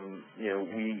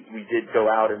 We did go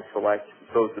out and select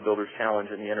both the Builder's Challenge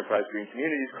and the Enterprise Green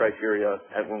Communities criteria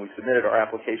when we submitted our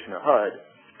application to HUD.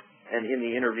 And in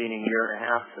the intervening year and a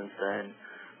half since then,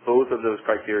 both of those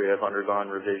criteria have undergone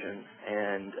revisions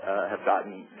and have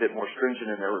gotten a bit more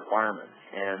stringent in their requirements.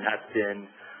 And that's been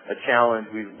a challenge.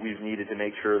 We've needed to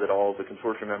make sure that all of the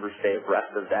consortium members stay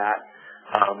abreast of that,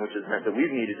 which has meant that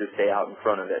we've needed to stay out in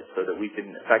front of it so that we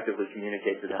can effectively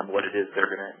communicate to them what it is they're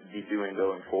going to be doing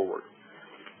going forward.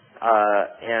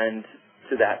 And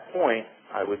to that point,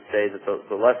 I would say that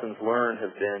the lessons learned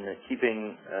have been that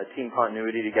keeping team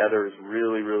continuity together is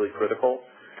really, really critical.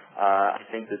 I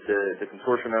think that the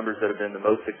consortium members that have been the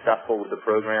most successful with the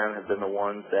program have been the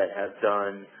ones that have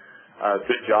done a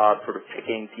good job sort of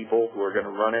picking people who are going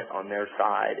to run it on their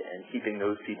side and keeping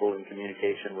those people in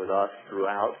communication with us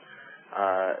throughout.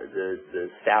 The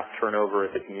staff turnover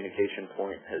at the communication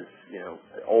point has,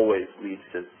 always leads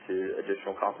to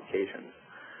additional complications.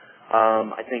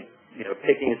 I think,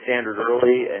 picking a standard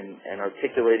early and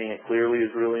articulating it clearly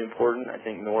is really important. I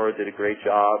think Nora did a great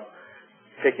job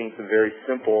picking some very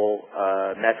simple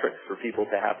metrics for people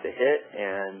to have to hit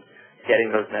and getting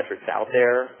those metrics out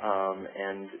there.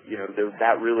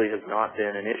 That really has not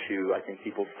been an issue. I think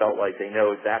people felt like they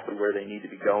know exactly where they need to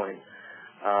be going,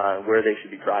 where they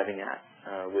should be driving at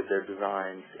with their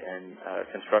designs and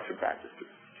construction practices.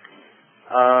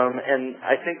 And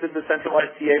I think that the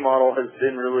centralized TA model has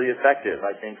been really effective.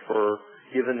 I think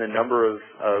given the number of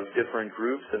different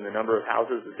groups and the number of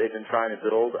houses that they've been trying to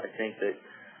build, I think that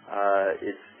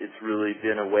it's really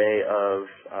been a way of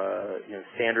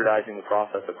standardizing the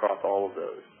process across all of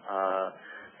those.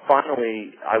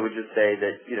 Finally, I would just say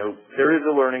that there is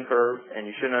a learning curve, and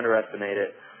you shouldn't underestimate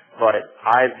it. But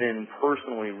I've been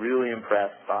personally really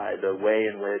impressed by the way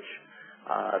in which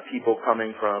people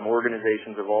coming from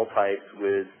organizations of all types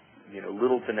with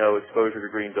little to no exposure to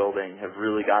green building have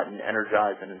really gotten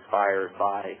energized and inspired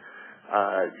by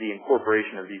the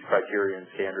incorporation of these criteria and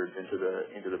standards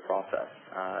into the process,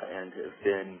 and have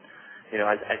been,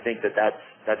 I think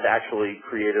that's actually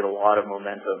created a lot of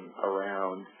momentum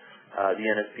around the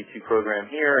NSP2 program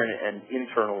here and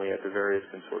internally at the various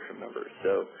consortium members.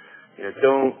 So,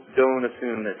 don't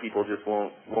assume that people just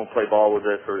won't play ball with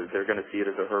this, or they're going to see it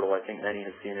as a hurdle. I think many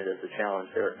have seen it as a challenge.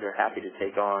 They're happy to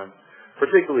take on,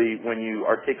 particularly when you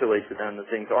articulate to them the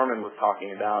things Armin was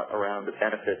talking about around the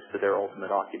benefits to their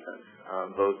ultimate occupants,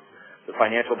 both the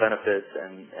financial benefits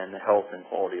and the health and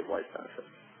quality of life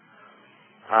benefits.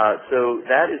 So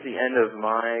that is the end of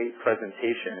my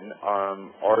presentation.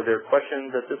 Are there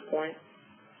questions at this point?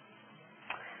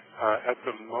 At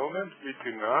the moment, we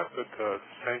do not, but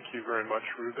thank you very much,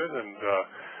 Ruben. And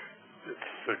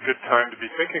it's a good time to be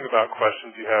thinking about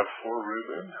questions you have for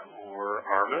Ruben or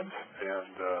Armin,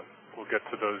 and we'll get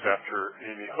to those after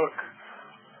Amy Hook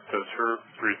does her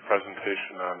brief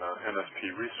presentation on NSP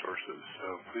resources.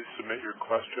 So please submit your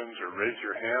questions or raise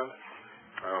your hand.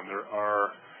 There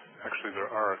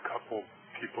are a couple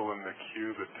people in the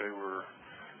queue, but they were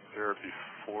there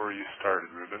before you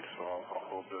started, Ruben, so I'll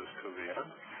hold those till the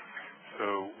end.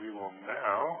 So we will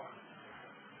now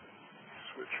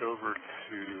switch over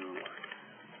to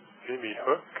Amy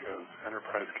Hook of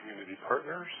Enterprise Community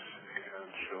Partners,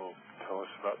 and she'll tell us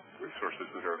about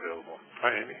resources that are available.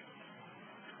 Hi, Amy.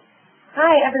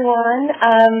 Hi, everyone.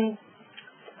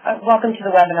 Welcome to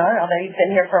the webinar, although you've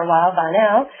been here for a while by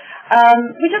now.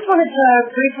 We just wanted to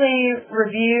briefly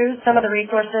review some of the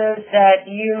resources that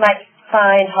you might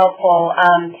find helpful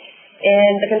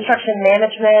in the construction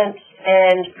management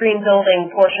and green building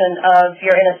portion of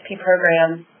your NSP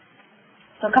program.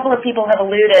 So a couple of people have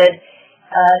alluded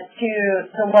to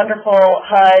the wonderful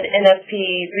HUD NSP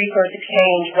Resource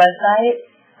Exchange website.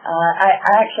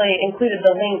 I actually included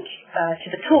the link to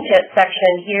the toolkit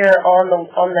section here on the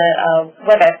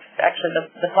WebEx, actually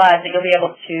the slides that you'll be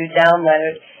able to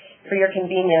download for your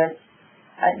convenience.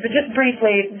 But just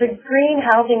briefly, the Green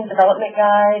Housing Development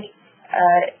Guide,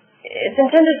 it's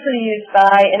intended for use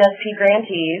by NSP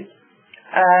grantees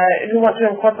who want to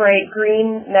incorporate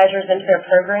green measures into their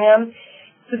program.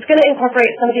 So it's going to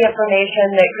incorporate some of the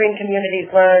information that green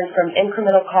communities learned from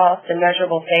incremental cost and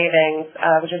measurable savings,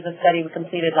 which is a study we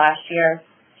completed last year.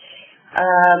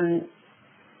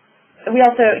 We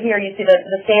also, here you see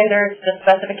the standards, the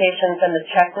specifications, and the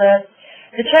checklist.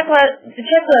 The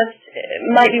checklist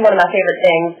might be one of my favorite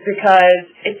things because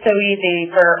it's so easy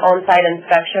for on-site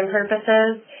inspection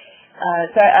purposes.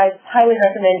 So I highly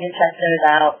recommend you check those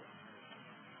out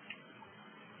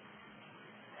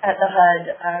at the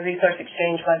HUD Resource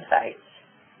Exchange website.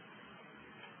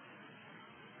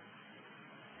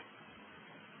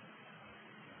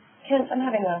 Kent, I'm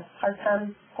having a hard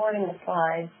time forwarding the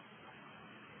slides.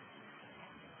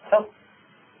 Oh,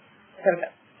 there we go.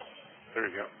 There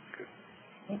you go.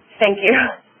 Good. Thank you.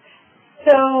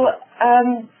 So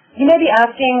you may be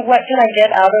asking, what can I get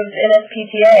out of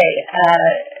NSPTA?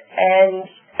 And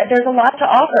there's a lot to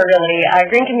offer, really.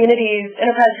 Green communities,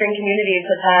 Enterprise Green Communities,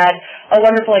 have had a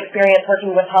wonderful experience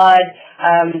working with HUD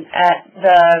at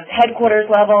the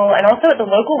headquarters level and also at the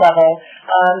local level,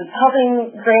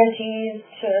 helping grantees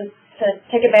to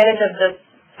take advantage of this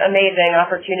amazing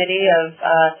opportunity of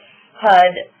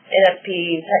HUD NSP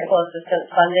technical assistance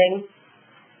funding.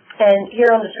 And here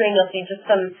on the screen you'll see just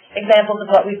some examples of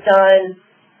what we've done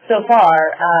so far,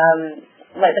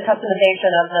 like the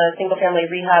customization of the single-family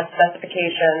rehab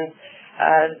specifications.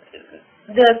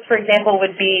 This, for example,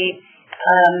 would be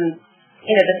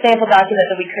the sample document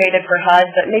that we created for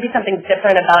HUD, but maybe something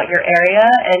different about your area,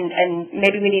 and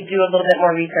maybe we need to do a little bit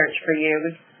more research for you.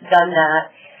 We've done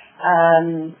that.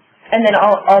 And then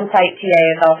on-site TA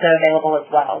is also available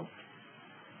as well.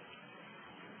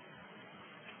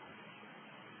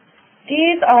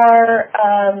 These are,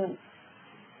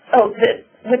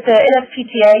 with the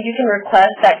NSPTA, you can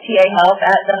request that TA help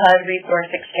at the HUD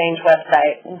Resource Exchange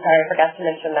website. I'm sorry, I forgot to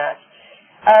mention that.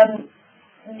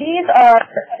 These are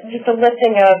just a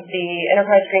listing of the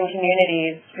Enterprise Green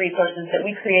Communities resources that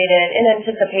we created in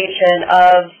anticipation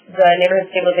of the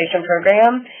Neighborhood Stabilization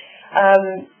Program.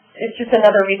 It's just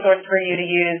another resource for you to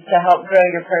use to help grow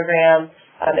your program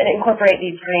and incorporate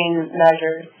these green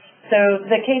measures. So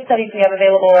the case studies we have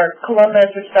available are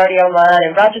Columbus, which is already online,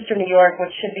 and Rochester, New York,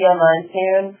 which should be online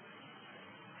soon.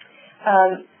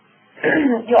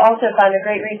 You'll also find a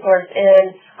great resource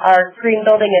in our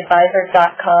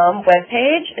greenbuildingadvisor.com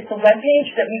webpage. It's a webpage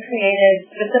that we created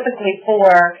specifically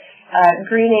for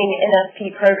greening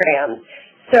NSP programs.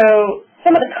 So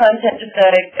some of the content, just to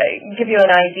give you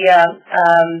an idea,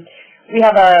 we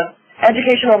have a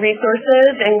educational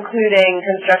resources, including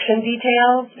construction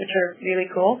details, which are really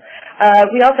cool.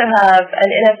 We also have an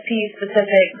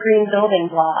NSP-specific green building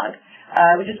blog.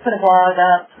 We just put a blog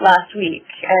up last week,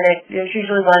 and there's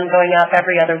usually one going up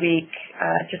every other week,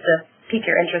 just to pique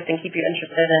your interest and keep you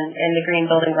interested in the green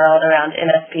building world around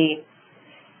NSP.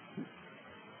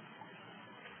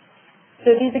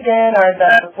 So these, again, are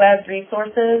the web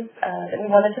resources that we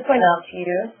wanted to point out to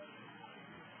you.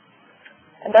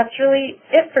 And that's really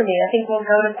it for me. I think we'll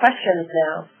go to questions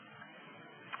now.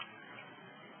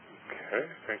 Okay,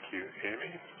 thank you,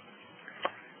 Amy.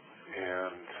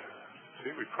 And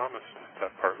see, we promised that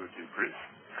part would be brief.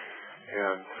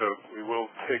 And so we will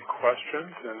take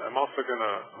questions, and I'm also going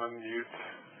to unmute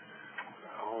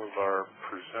all of our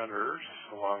presenters,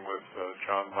 along with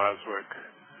John Laswick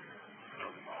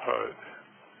from HUD.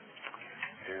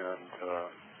 And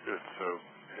so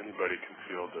anybody can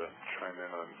feel to chime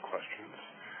in on questions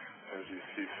as you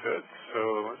see fit.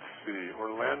 So let's see.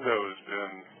 Orlando has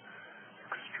been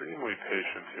extremely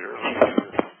patient here.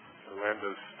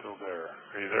 Orlando's still there.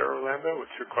 Are you there, Orlando?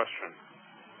 What's your question?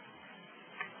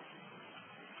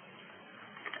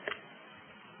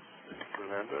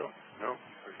 Orlando? No,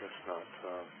 I guess not.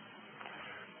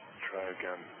 Try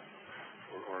again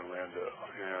for Orlando.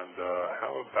 And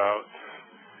how about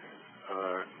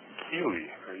Keely?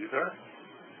 Are you there?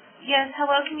 Yes,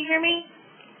 hello, can you hear me?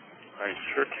 I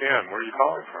sure can. Where are you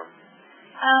calling from?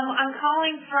 I'm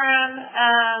calling from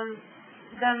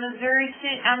I'm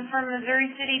from Missouri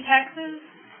City, Texas.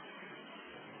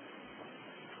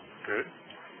 Good.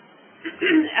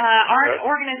 Our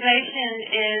organization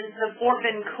is the Fort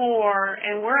Bend Corps,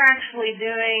 and we're actually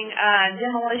doing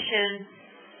demolition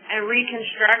and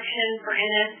reconstruction for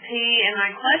NSP. And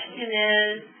my question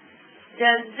is,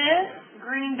 does this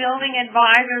Green Building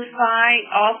Advisor site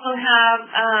also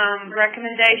have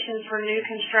recommendations for new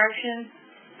construction,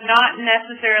 not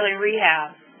necessarily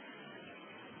rehab?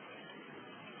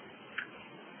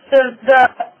 So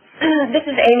this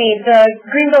is Amy. The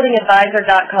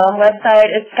greenbuildingadvisor.com website,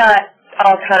 it's got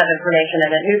all kind of information in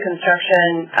it, new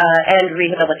construction and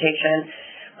rehabilitation.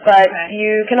 But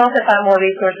you can also find more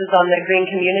resources on the Green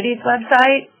Communities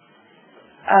website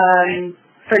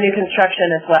for new construction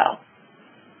as well.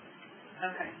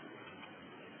 Okay.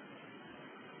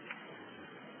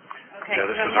 Yeah,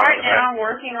 because right now I'm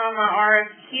working on my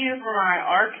RFQ for my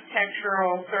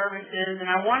architectural services, and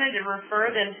I wanted to refer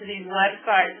them to these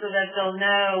websites so that they'll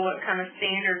know what kind of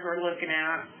standards we're looking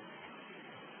at.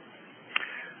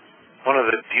 One of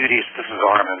the beauties, this is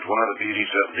Armand, one of the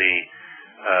beauties of the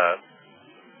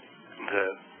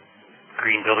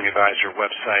Green Building Advisor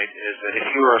website is that if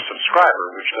you are a subscriber,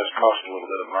 which does cost a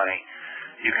little bit of money,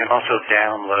 you can also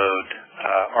download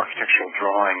architectural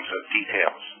drawings of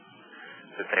details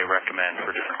that they recommend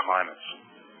for different climates.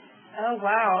 Oh,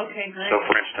 wow. Okay, great. So,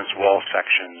 for instance, wall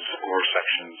sections, floor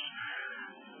sections,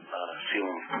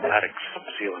 ceiling, attics,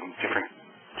 ceiling, different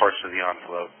parts of the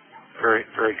envelope. Very,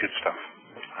 very good stuff.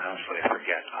 Honestly, I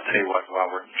forget. I'll tell you what, while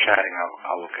we're chatting,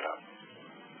 I'll look it up.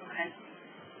 Okay.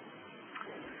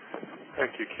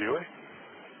 Thank you, Keely.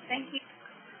 Thank you.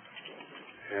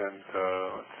 And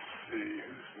let's see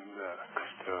who's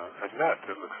next. Annette,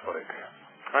 it looks like.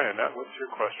 Hi, Annette. What's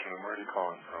your question, and where are you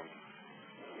calling from?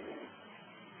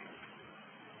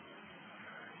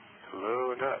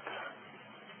 Hello, Annette.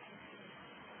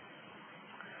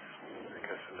 I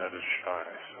guess Annette is shy,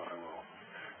 so I will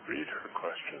read her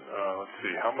question. Let's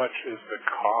see. How much is the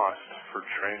cost for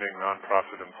training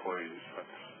nonprofit employees?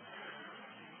 That's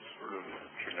sort of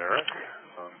generic.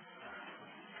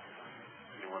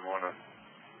 Anyone want to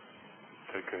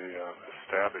take a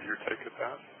stab at your take at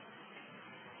that?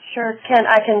 Sure, Ken,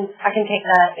 I can take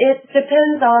that. It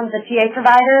depends on the TA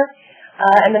provider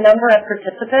and the number of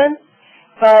participants.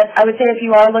 But I would say if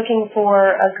you are looking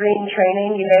for a green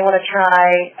training, you may want to try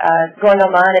going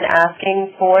online and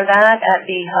asking for that at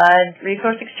the HUD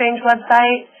Resource Exchange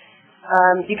website.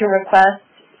 You can request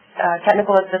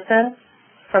technical assistance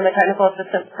from a technical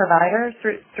assistance provider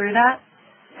through that,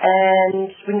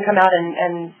 and we can come out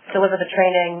and deliver the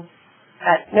training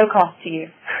at no cost to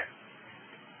you.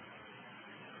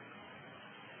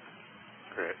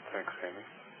 Great. Thanks, Amy.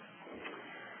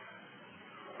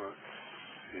 Let's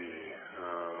see.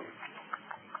 I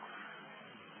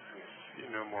see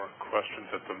no more questions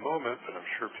at the moment, but I'm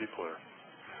sure people are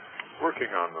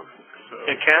working on them. So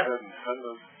hey, Ken? Go ahead and send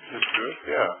those to us.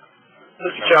 Yeah.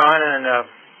 This is John and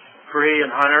Bree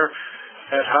and Hunter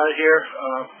at HUD here.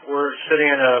 We're sitting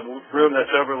in a room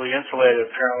that's overly insulated,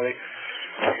 apparently.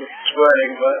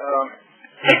 Sweating, but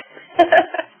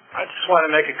I just want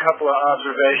to make a couple of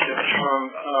observations from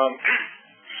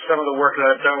some of the work that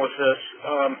I've done with this.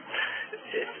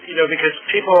 because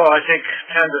people, I think,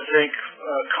 tend to think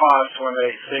cost when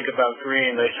they think about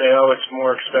green. They say, oh, it's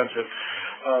more expensive.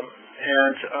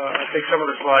 And I think some of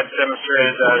the slides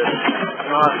demonstrated that it's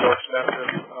not so expensive,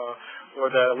 or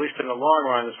that at least in the long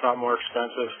run it's not more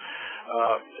expensive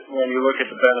when you look at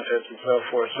the benefits and so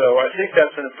forth. So I think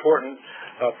that's an important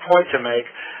point to make.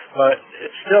 But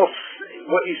it's still,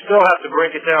 you still have to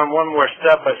break it down one more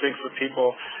step, I think, for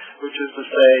people, which is to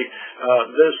say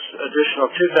this additional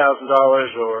 $2,000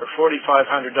 or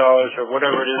 $4,500 or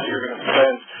whatever it is you're going to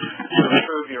spend to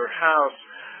improve your house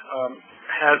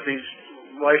has these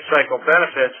life cycle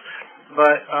benefits,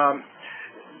 but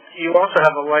you also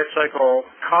have a life cycle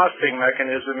costing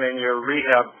mechanism in your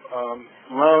rehab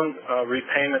loan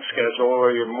repayment schedule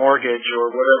or your mortgage or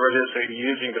whatever it is that you're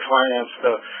using to finance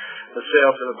the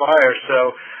sale to the buyer.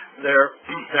 So their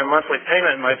monthly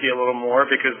payment might be a little more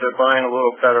because they're buying a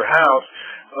little better house,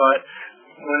 but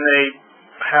when they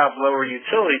have lower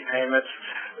utility payments,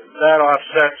 that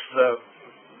offsets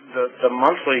the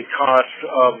monthly cost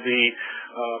of the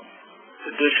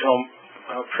additional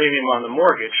premium on the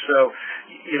mortgage. So,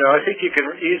 I think you can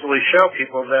easily show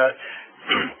people that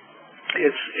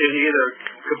it either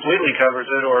completely covers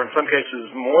it or in some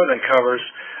cases more than covers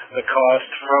the cost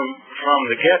from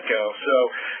the get-go. So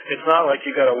it's not like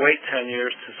you got to wait 10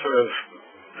 years to sort of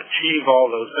achieve all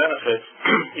those benefits.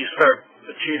 You start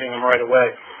achieving them right away.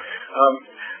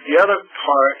 The other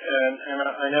part, and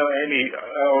I know Amy,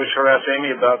 I always harass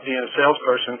Amy about being a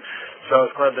salesperson, so I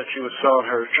was glad that she was selling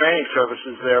her training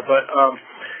services there. But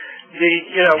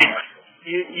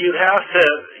you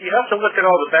have to look at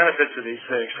all the benefits of these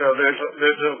things. So there's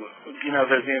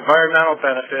the environmental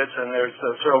benefits and there's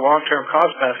the sort of long-term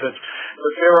cost benefits,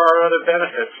 but there are other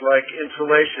benefits like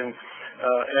insulation.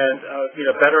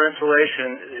 Better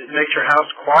insulation, it makes your house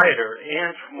quieter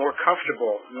and more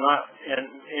comfortable,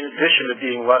 in addition to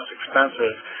being less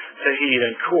expensive to heat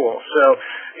and cool. So,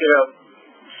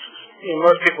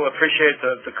 most people appreciate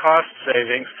the cost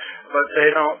savings, but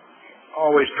they don't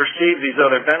always perceive these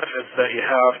other benefits that you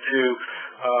have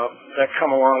that come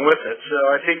along with it. So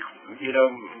I think,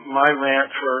 my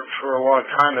rant for a long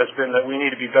time has been that we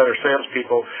need to be better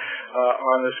salespeople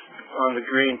on the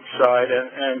green side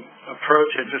and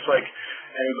approach it just like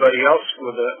anybody else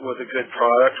with a good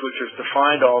product, which is to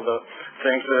find all the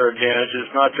things that are advantages,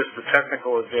 not just the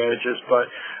technical advantages, but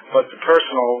the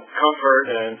personal comfort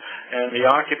and the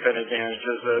occupant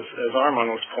advantages, as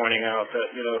Armand was pointing out, that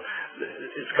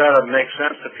it's got to make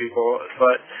sense to people,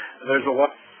 but there's a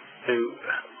lot to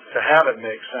have it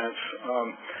make sense,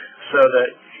 so that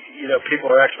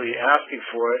people are actually asking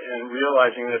for it and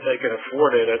realizing that they can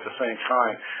afford it at the same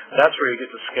time. That's where you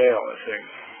get the scale, I think.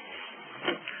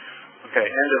 Okay,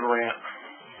 end of rant.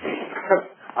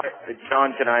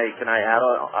 John, can I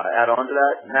add on to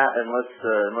that, Matt?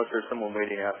 Unless there's someone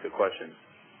waiting to ask a question.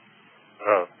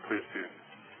 Oh, please do.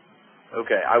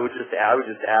 Okay, I would just add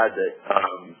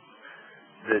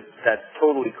that that's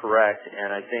totally correct,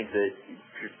 and I think that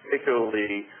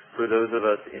particularly for those of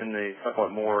us in the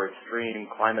somewhat more extreme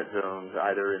climate zones,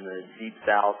 either in the deep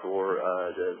south or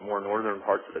the more northern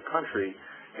parts of the country,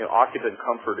 occupant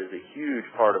comfort is a huge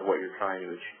part of what you're trying to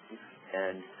achieve.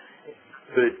 And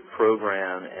a good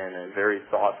program and a very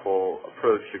thoughtful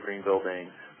approach to green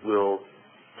building will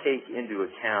take into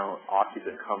account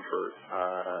occupant comfort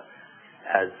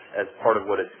as part of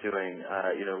what it's doing.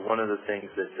 One of the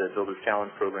things that the Builders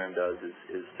Challenge program does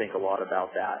is think a lot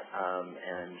about that,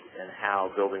 and how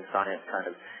building science kind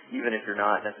of, even if you're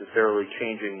not necessarily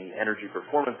changing the energy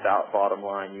performance bottom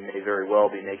line, you may very well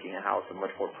be making a house a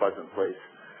much more pleasant place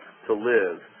to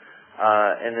live.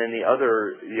 And then the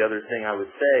other thing I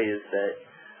would say is that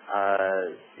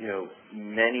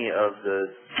many of the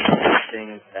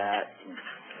things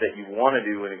that you want to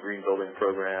do in a green building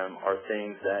program are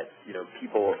things that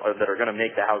people that are going to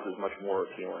make the houses much more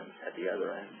appealing at the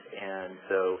other end. And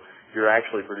so you're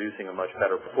actually producing a much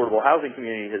better affordable housing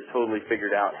community. Has totally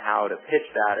figured out how to pitch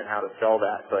that and how to sell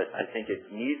that, but I think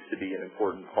it needs to be an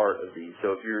important part of these.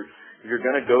 So if you're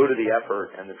going to go to the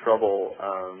effort and the trouble,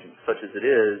 such as it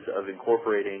is, of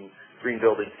incorporating green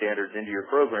building standards into your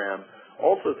program,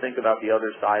 also think about the other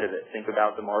side of it. Think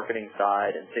about the marketing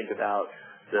side and think about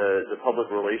the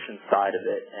public relations side of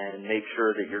it, and make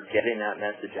sure that you're getting that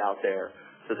message out there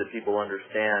so that people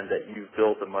understand that you've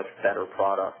built a much better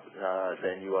product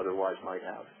than you otherwise might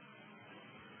have.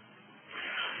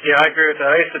 Yeah, I agree with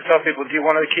that. I used to tell people, do you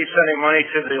want to keep sending money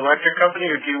to the electric company,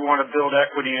 or do you want to build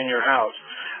equity in your house?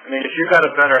 I mean, if you've got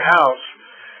a better house,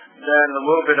 then the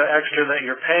little bit of extra that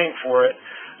you're paying for it,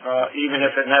 even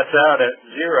if it nets out at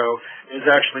zero, is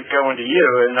actually going to you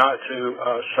and not to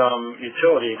some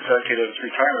utility executive's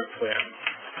retirement plan.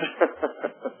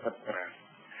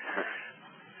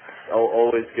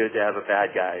 Always good to have a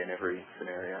bad guy in every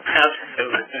scenario.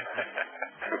 Absolutely.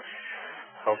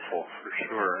 Helpful for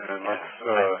sure. And let's.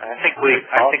 I think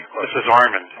this is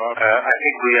Armand. I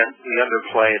think we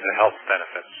underplay the health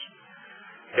benefits.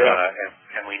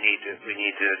 And we need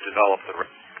to develop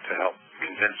to help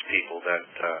convince people that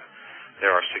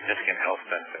there are significant health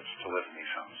benefits to live in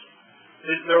these homes.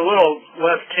 They're a little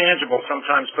less tangible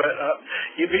sometimes, but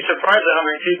you'd be surprised at how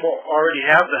many people already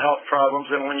have the health problems,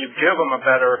 and when you give them a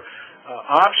better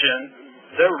option,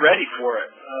 they're ready for it.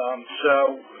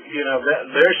 So,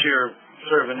 there's your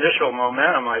sort of initial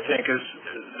momentum, I think, is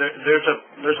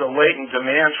there's a latent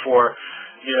demand for,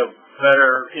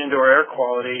 better indoor air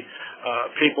quality,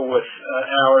 people with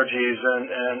allergies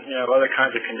and other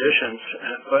kinds of conditions.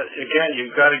 But again,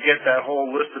 you've got to get that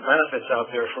whole list of benefits out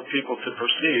there for people to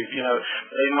perceive.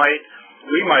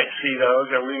 We might see those,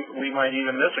 or we might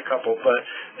even miss a couple. But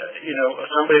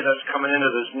somebody that's coming into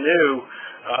this new,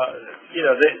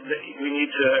 we need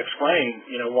to explain,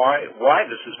 why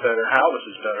this is better, how this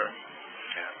is better.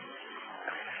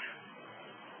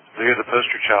 So you're the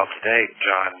poster child today,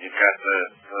 John. You've got the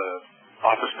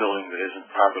office building that isn't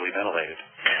properly ventilated.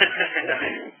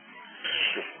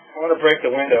 I want to break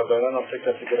the window, but I don't think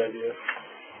that's a good idea.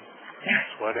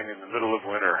 Sweating in the middle of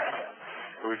winter.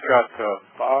 We've got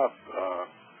Bob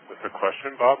with a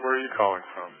question. Bob, where are you calling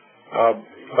from?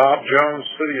 Bob Jones,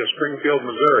 City of Springfield,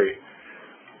 Missouri.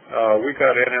 We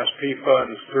got NSP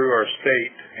funds through our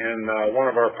state, and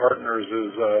one of our partners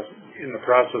is in the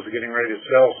process of getting ready to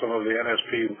sell some of the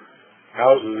NSP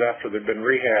houses after they've been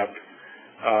rehabbed.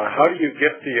 How do you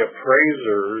get the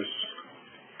appraisers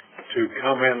to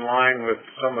come in line with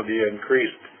some of the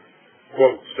increased,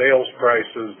 quote, sales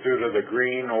prices due to the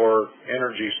green or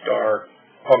Energy Star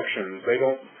functions? They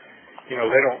don't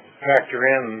factor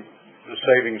in the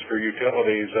savings for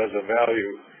utilities as a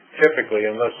value typically,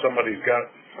 unless somebody's got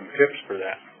some tips for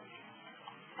that.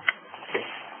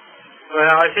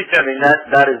 Well, I think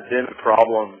that has been a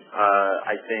problem,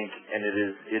 I think, and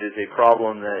it is a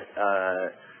problem that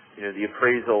the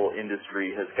appraisal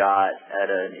industry has got at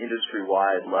an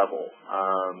industry-wide level.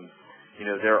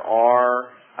 There are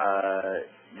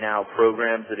now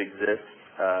programs that exist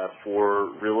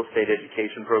for real estate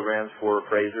education programs for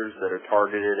appraisers that are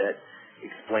targeted at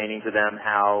explaining to them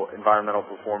how environmental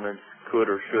performance could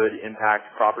or should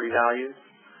impact property values.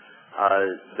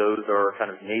 Those are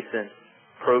kind of nascent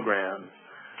programs,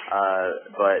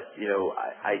 but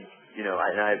I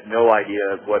have no idea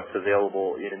what's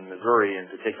available in Missouri in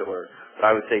particular. But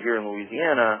I would say here in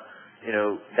Louisiana,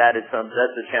 that's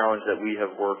a challenge that we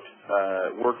have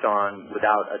worked on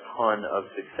without a ton of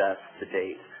success to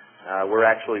date. We're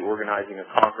actually organizing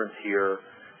a conference here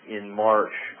in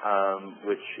March,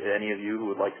 which any of you who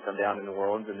would like to come down to New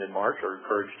Orleans in mid-March are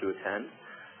encouraged to attend.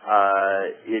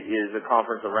 It is a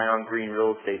conference around green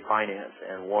real estate finance,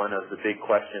 and one of the big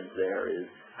questions there is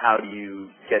how do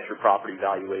you get your property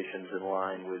valuations in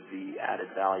line with the added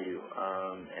value,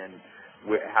 and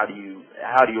how do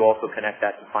you also connect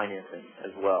that to financing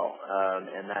as well?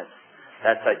 And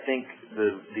that's I think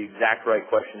the exact right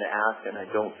question to ask, and I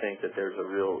don't think that there's a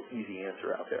real easy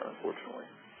answer out there, unfortunately.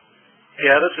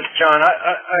 Yeah, this is John.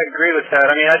 I agree with that.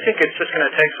 I mean, I think it's just going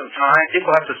to take some time. People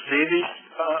have to see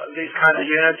these kinds of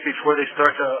units before they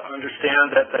start to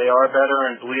understand that they are better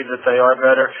and believe that they are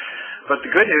better. But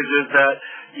the good news is that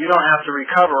you don't have to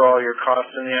recover all your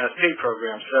costs in the NSP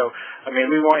program. So, I mean,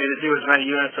 we want you to do as many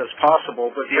units as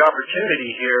possible, but the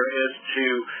opportunity here is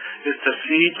to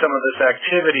seed some of this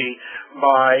activity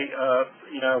by,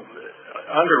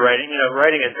 underwriting,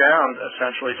 writing it down,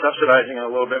 essentially, subsidizing it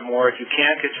a little bit more. If you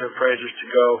can't get your appraisers to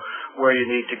go where you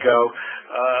need to go,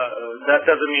 that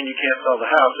doesn't mean you can't sell the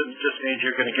house. It just means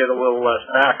you're going to get a little less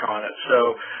back on it. So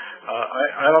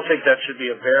I don't think that should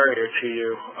be a barrier to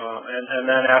you. And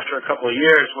then after a couple of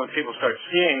years, when people start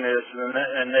seeing this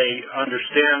and they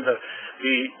understand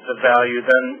the value,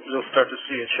 then you'll start to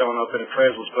see it showing up in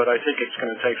appraisals. But I think it's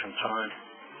going to take some time.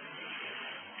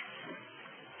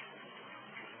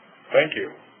 Thank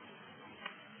you.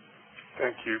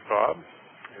 Thank you, Bob.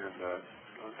 And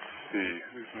let's see,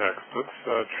 who's next?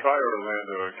 Let's try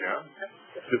Orlando again.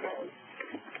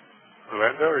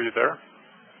 Orlando, are you there?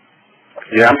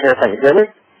 Yeah, I'm here. Can you hear me?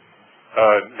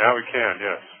 Now we can,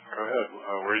 yes. Go ahead.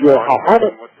 Where are you calling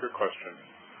from? What's your question?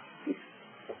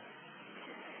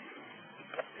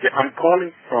 Yeah, I'm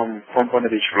calling from Pompano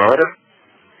Beach, Florida.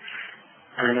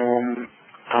 And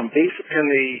I'm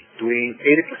basically doing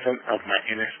 80% of my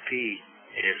NSP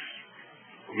is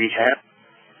rehab.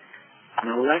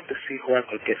 And I would like to see how I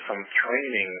could get some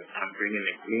training on bringing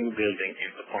a green building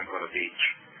into Pompano Beach.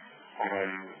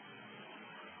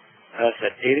 I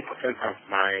said 80% of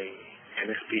my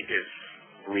NSP is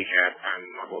rehab and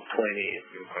about 20 is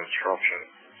new construction.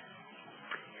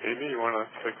 Amy, you want to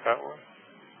take that one?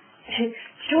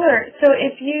 Sure. So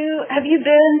have you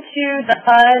been to the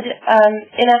HUD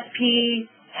NSP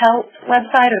Help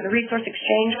website or the Resource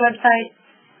Exchange website?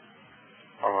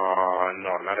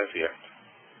 No, not as yet.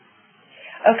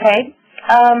 Okay.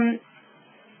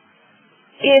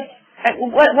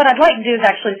 What I'd like to do is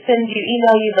actually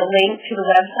email you the link to the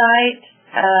website,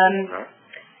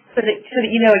 so that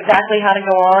you know exactly how to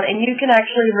go on, and you can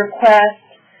actually request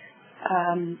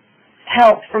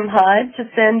help from HUD to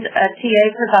send a TA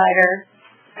provider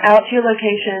out to your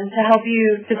location to help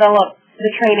you develop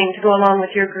the training to go along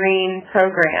with your green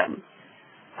program.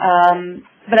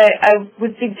 But I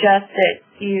would suggest that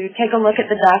you take a look at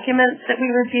the documents that we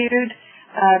reviewed,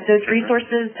 those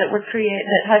resources that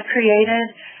HUD created,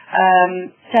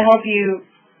 to help you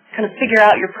kind of figure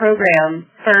out your program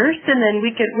first, and then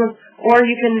or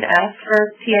you can ask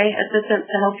for TA assistance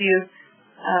to help you,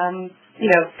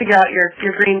 figure out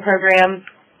your green program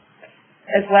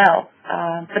as well.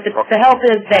 But the help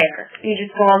is there. You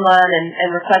just go online and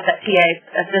request that TA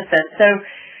assistance. So,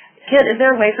 Kent, is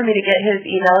there a way for me to get his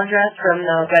email address from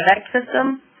the WebEx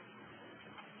system?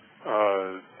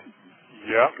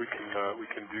 Yeah, we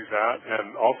can do that,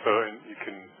 and also you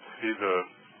can see the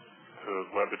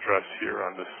web address here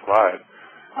on this slide.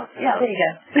 Oh, yeah, there you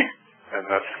go. And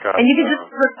that's got. And you can just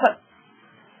request.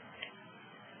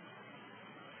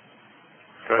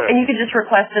 Go ahead. And you can just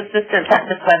request assistance at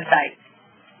this website.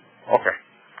 Okay.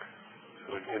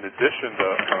 So in addition to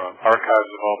archives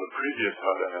of all the previous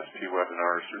HUD NSP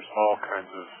webinars, there's all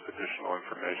kinds of additional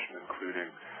information, including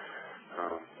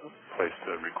a place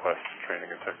to request training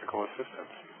and technical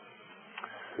assistance.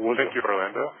 Thank you,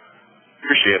 Orlando.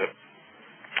 Appreciate it.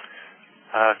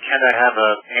 Can I have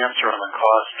an answer on the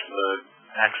cost for the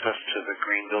access to the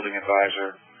Green Building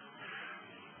Advisor?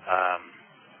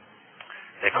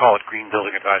 They call it Green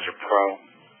Building Advisor Pro.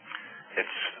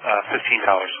 It's $15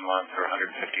 a month or $150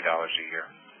 a year.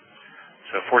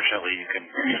 So fortunately, you can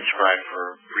subscribe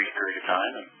for a brief period of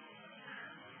time and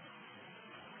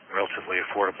relatively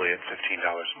affordably at $15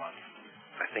 a month.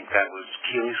 I think that was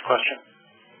Keely's question.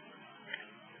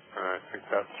 I think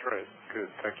that's right.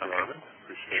 Good. Thank you, Armin.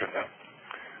 Appreciate that.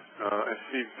 I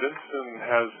see Vincent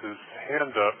has his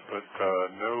hand up, but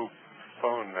no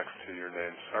phone next to your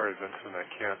name. Sorry, Vincent, I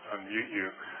can't unmute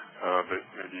you, but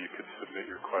maybe you could submit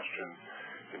your question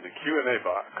in the Q&A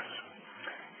box.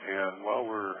 And while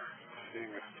we're seeing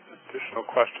if additional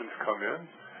questions come in,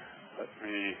 let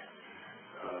me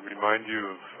remind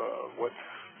you of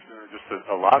just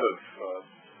a lot of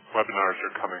webinars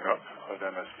are coming up at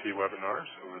MSP webinars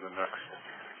over the next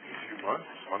few months,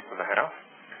 month and a half.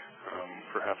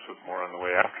 Perhaps with more on the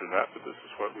way after that, but this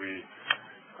is what we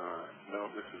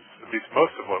know. This is at least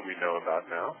most of what we know about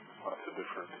now. Lots of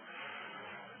different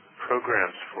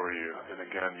programs for you. And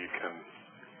again, you can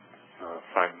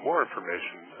find more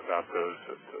information about those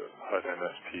at the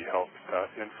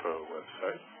HUDNSPHelp.info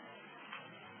website.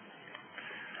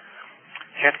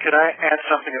 Kent, could I add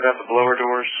something about the blower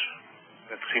doors?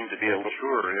 That seemed to be a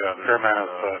fair amount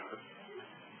of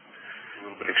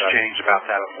exchange about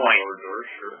that point. Blower doors,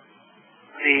 sure.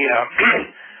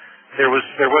 There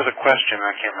was a question,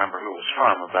 I can't remember who it was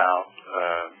from, about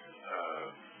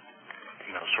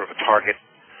sort of a target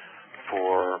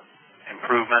for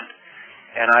improvement,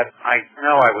 and I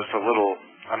know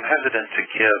I'm hesitant to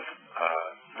give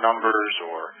numbers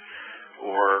or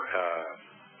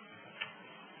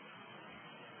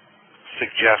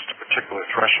suggest a particular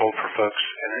threshold for folks,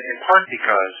 and in part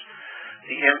because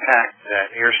the impact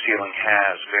that air sealing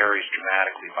has varies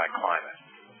dramatically by climate.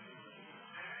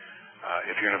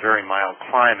 If you're in a very mild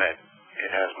climate,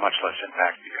 it has much less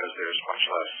impact because there's much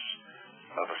less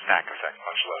of a stack effect,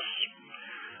 much less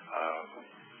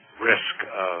risk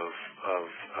of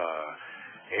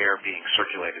air being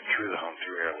circulated through the home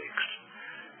through air leaks.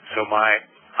 So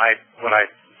what I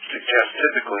suggest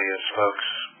typically is folks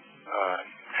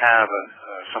have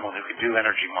someone who can do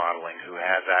energy modeling, who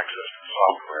has access to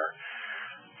software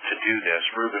to do this.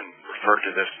 Ruben referred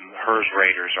to this, and HERS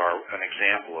raters are an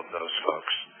example of those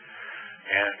folks.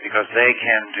 And because they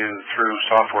can do, through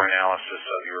software analysis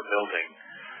of your building,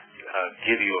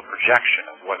 give you a projection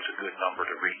of what's a good number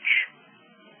to reach.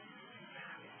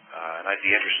 And I'd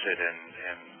be interested in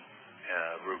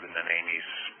Ruben and Amy's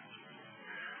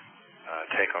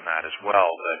take on that as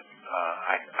well. But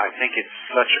I think it's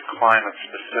such a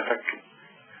climate-specific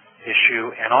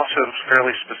issue, and also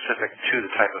fairly specific to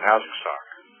the type of housing stock,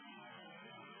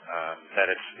 that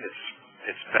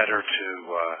it's better to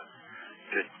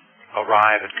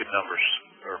arrive at good numbers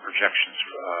or projections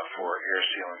for air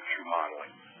sealing through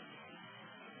modeling?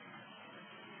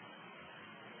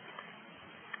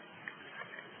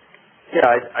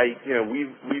 Yeah,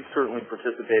 we've certainly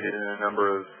participated in a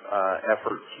number of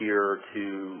efforts here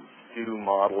to do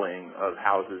modeling of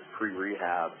houses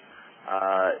pre-rehab.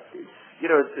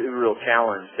 It's a real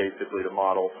challenge basically to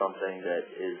model something that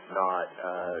is not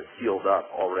sealed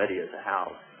up already as a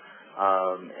house,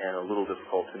 and a little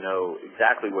difficult to know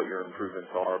exactly what your improvements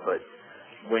are. But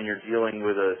when you're dealing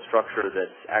with a structure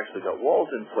that's actually got walls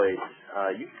in place,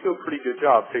 you can do a pretty good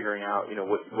job figuring out,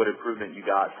 what improvement you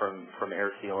got from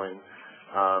air sealing.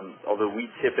 Although we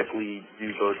typically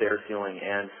do both air sealing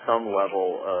and some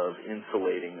level of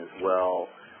insulating as well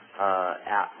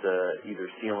at the either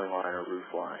ceiling line or roof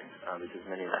line, because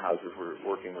many of the houses we're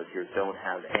working with here don't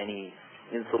have any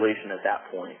insulation at that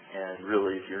point. And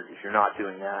really, if you're not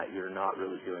doing that, you're not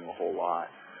really doing a whole lot.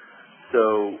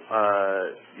 So,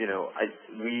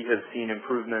 we have seen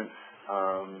improvements,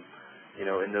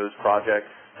 in those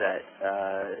projects that,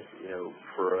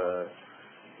 for a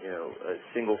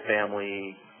single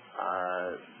family,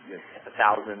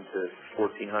 1,000 to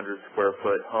 1,400 square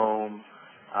foot home,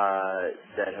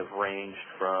 that have ranged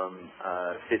from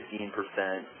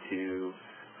 15% to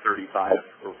 35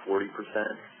 or 40%.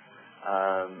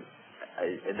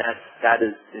 And that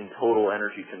is in total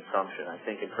energy consumption. I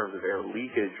think in terms of air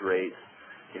leakage rates,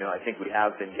 I think we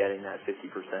have been getting that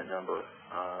 50% number,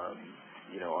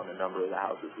 on the number of the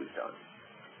houses we've done.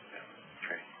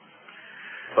 Okay.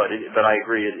 But I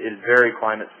agree, it is very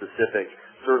climate specific.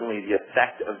 Certainly the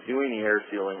effect of doing the air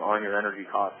sealing on your energy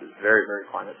costs is very, very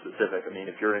climate specific. I mean,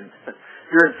 if you're in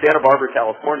Santa Barbara,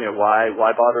 California, why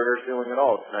bother air sealing at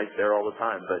all? It's nice there all the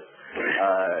time. But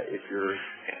if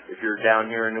you're down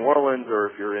here in New Orleans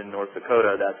or if you're in North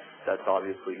Dakota, that's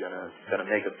obviously gonna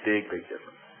make a big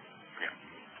difference. Yeah.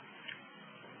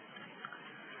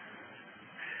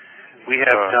 We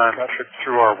have done,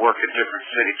 through our work in different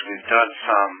cities, we've done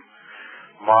some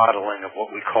modeling of what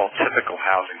we call typical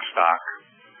housing stock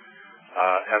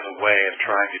as a way of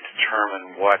trying to determine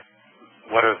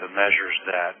what are the measures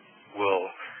that will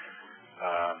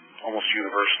almost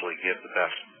universally give the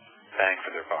best bang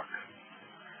for their buck.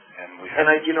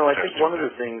 I think one of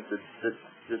the things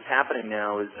that's happening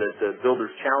now is that the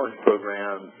Builders Challenge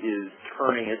program is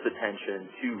turning its attention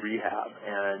to rehab,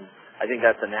 and I think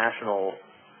that's a national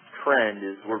trend.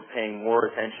 Is we're paying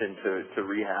more attention to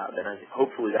rehab, and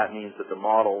hopefully that means that the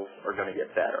models are going to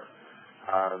get better.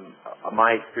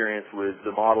 My experience with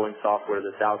the modeling software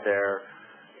that's out there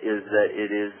is that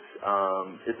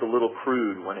it's a little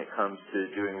crude when it comes to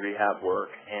doing rehab work,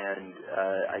 and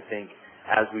I think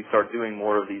as we start doing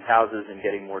more of these houses and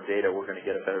getting more data, we're going to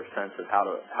get a better sense of how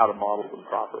to model them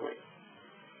properly.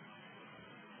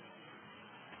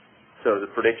 So the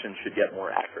predictions should get more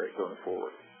accurate going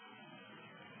forward.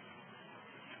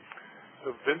 So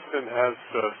Vincent has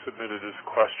submitted his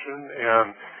question,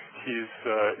 and he's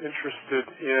interested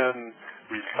in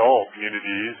RESOLVE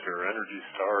communities or Energy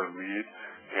Star LEED,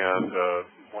 and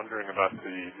wondering about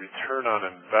the return on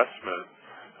investment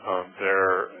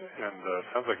there. And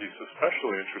sounds like he's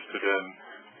especially interested in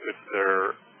if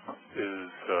there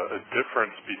is a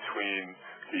difference between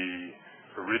the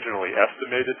originally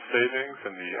estimated savings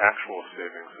and the actual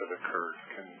savings that occurred.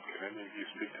 Can any of you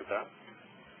speak to that?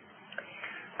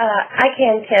 I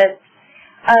can, Kent.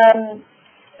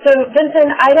 So, Vincent,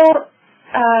 I don't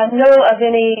know of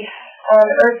any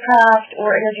Earthcraft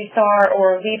or Energy Star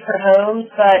or LEED for homes,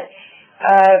 but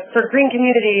for green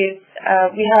communities,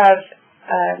 we have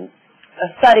a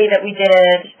study that we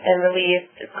did and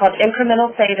released. It's called Incremental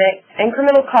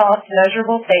Cost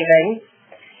Measurable Savings,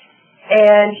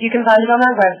 and you can find it on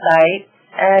our website.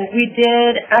 And we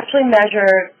did actually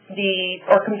measure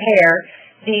compare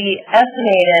the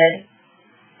estimated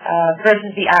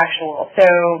versus the actual. So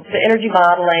the energy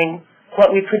modeling,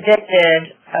 what we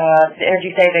predicted the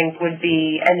energy savings would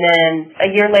be, and then a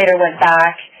year later went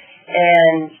back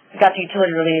and got the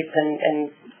utility release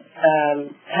and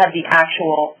had the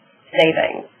actual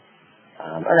savings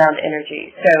around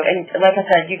energy. So, and like I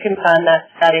said, you can find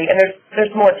that study, and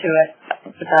there's more to it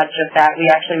besides just that. We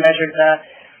actually measured the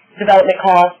development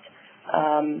cost,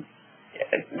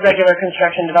 regular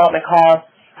construction development costs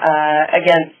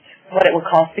against what it would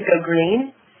cost to go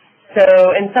green. So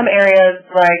in some areas,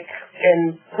 like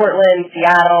in Portland,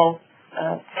 Seattle,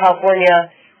 California,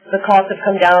 the costs have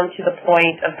come down to the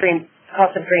point of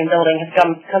cost of green building has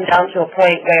come down to a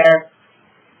point where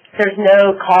there's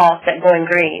no cost at going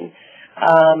green.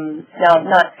 Now,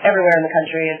 not everywhere in the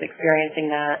country is experiencing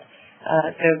that.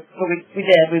 So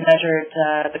we measured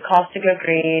the cost to go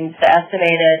green, the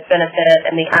estimated benefit,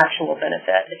 and the actual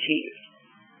benefit achieved.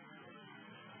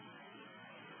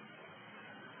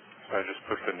 I just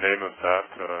put the name of that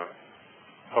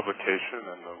publication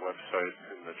and the website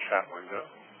in the chat window.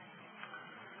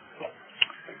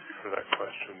 Thank you for that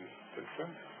question,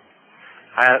 Vincent.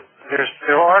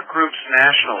 There are groups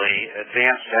nationally,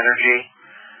 Advanced Energy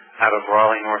out of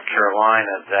Raleigh, North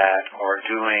Carolina, that are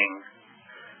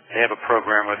they have a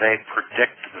program where they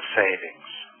predict the savings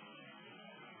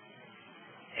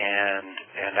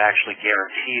and actually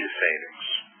guarantee the savings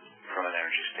from an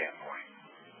energy standpoint,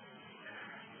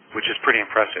 which is pretty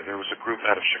impressive. There was a group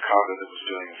out of Chicago that was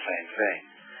doing the same thing.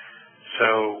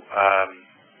 So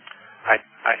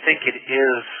I think it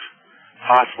is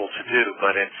possible to do,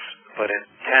 but it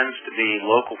tends to be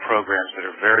local programs that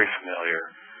are very familiar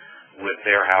with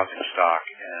their housing stock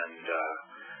and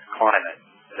climate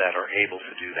that are able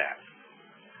to do that.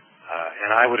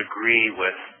 And I would agree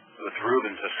with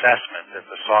Ruben's assessment that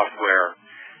the software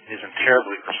isn't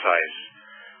terribly precise,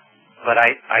 but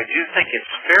I do think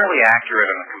it's fairly accurate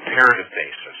on a comparative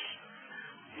basis,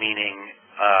 meaning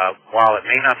while it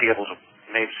may not be able to,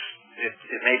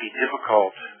 it may be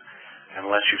difficult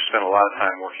unless you've spent a lot of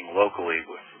time working locally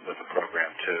with a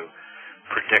program to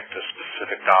predict a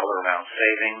specific dollar amount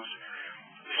savings.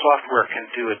 The software can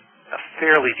do a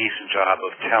fairly decent job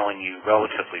of telling you,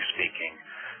 relatively speaking,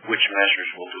 which measures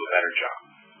will do a better job.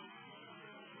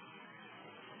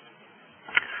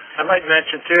 I might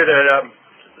mention, too, that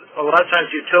a lot of times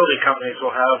utility companies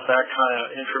will have that kind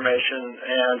of information,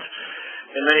 and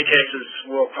in many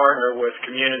cases will partner with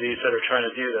communities that are trying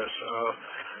to do this.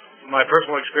 My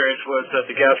personal experience was that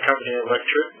the gas company and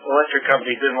electric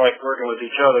company didn't like working with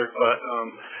each other, but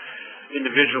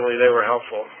individually they were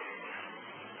helpful.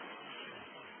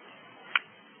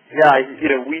 Yeah,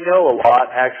 we know a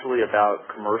lot actually about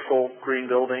commercial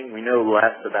green building. We know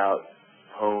less about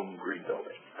home green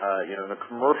building. In the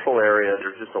commercial area,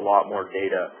 there's just a lot more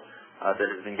data that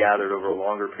has been gathered over a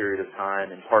longer period of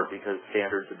time, in part because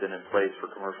standards have been in place for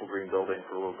commercial green building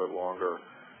for a little bit longer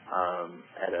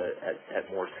at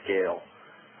more scale.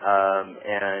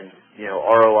 And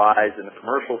ROIs in the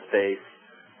commercial space,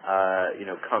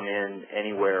 come in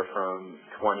anywhere from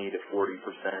 20 to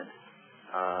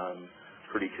 40%.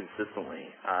 Pretty consistently,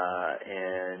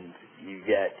 and you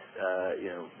get,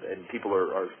 and people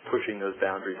are pushing those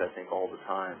boundaries, I think, all the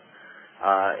time.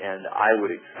 And I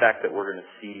would expect that we're going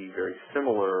to see very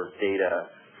similar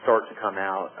data start to come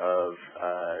out of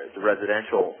the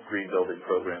residential green building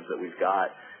programs that we've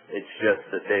got. It's just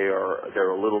that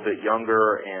they're a little bit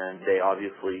younger, and they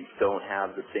obviously don't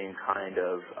have the same kind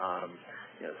of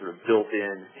sort of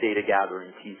built-in data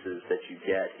gathering pieces that you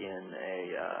get in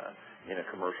a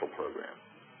commercial program.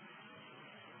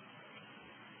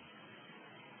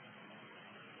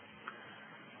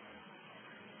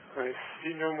 I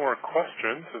see no more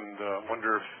questions, and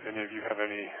wonder if any of you have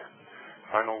any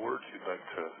final words you'd like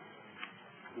to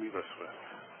leave us with.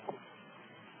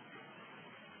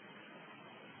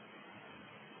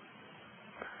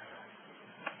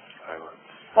 Silence.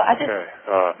 Well, okay.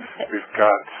 We've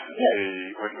got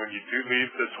when you do leave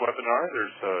this webinar,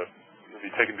 you'll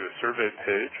be taken to a survey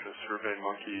page, a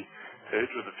SurveyMonkey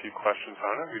page with a few questions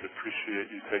on it. We'd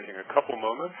appreciate you taking a couple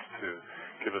moments to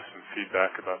give us some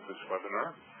feedback about this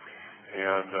webinar.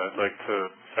 And I'd like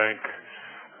to thank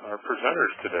our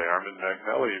presenters today, Armin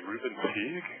Magnelli, Ruben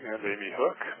Teague, and Amy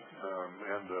Hook,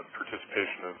 and the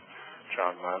participation of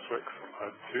John Laswick from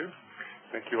HUD-2.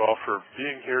 Thank you all for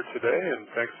being here today, and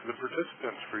thanks to the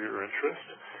participants for your interest.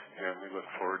 And we look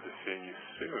forward to seeing you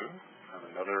soon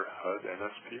on another HUD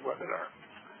NSP webinar.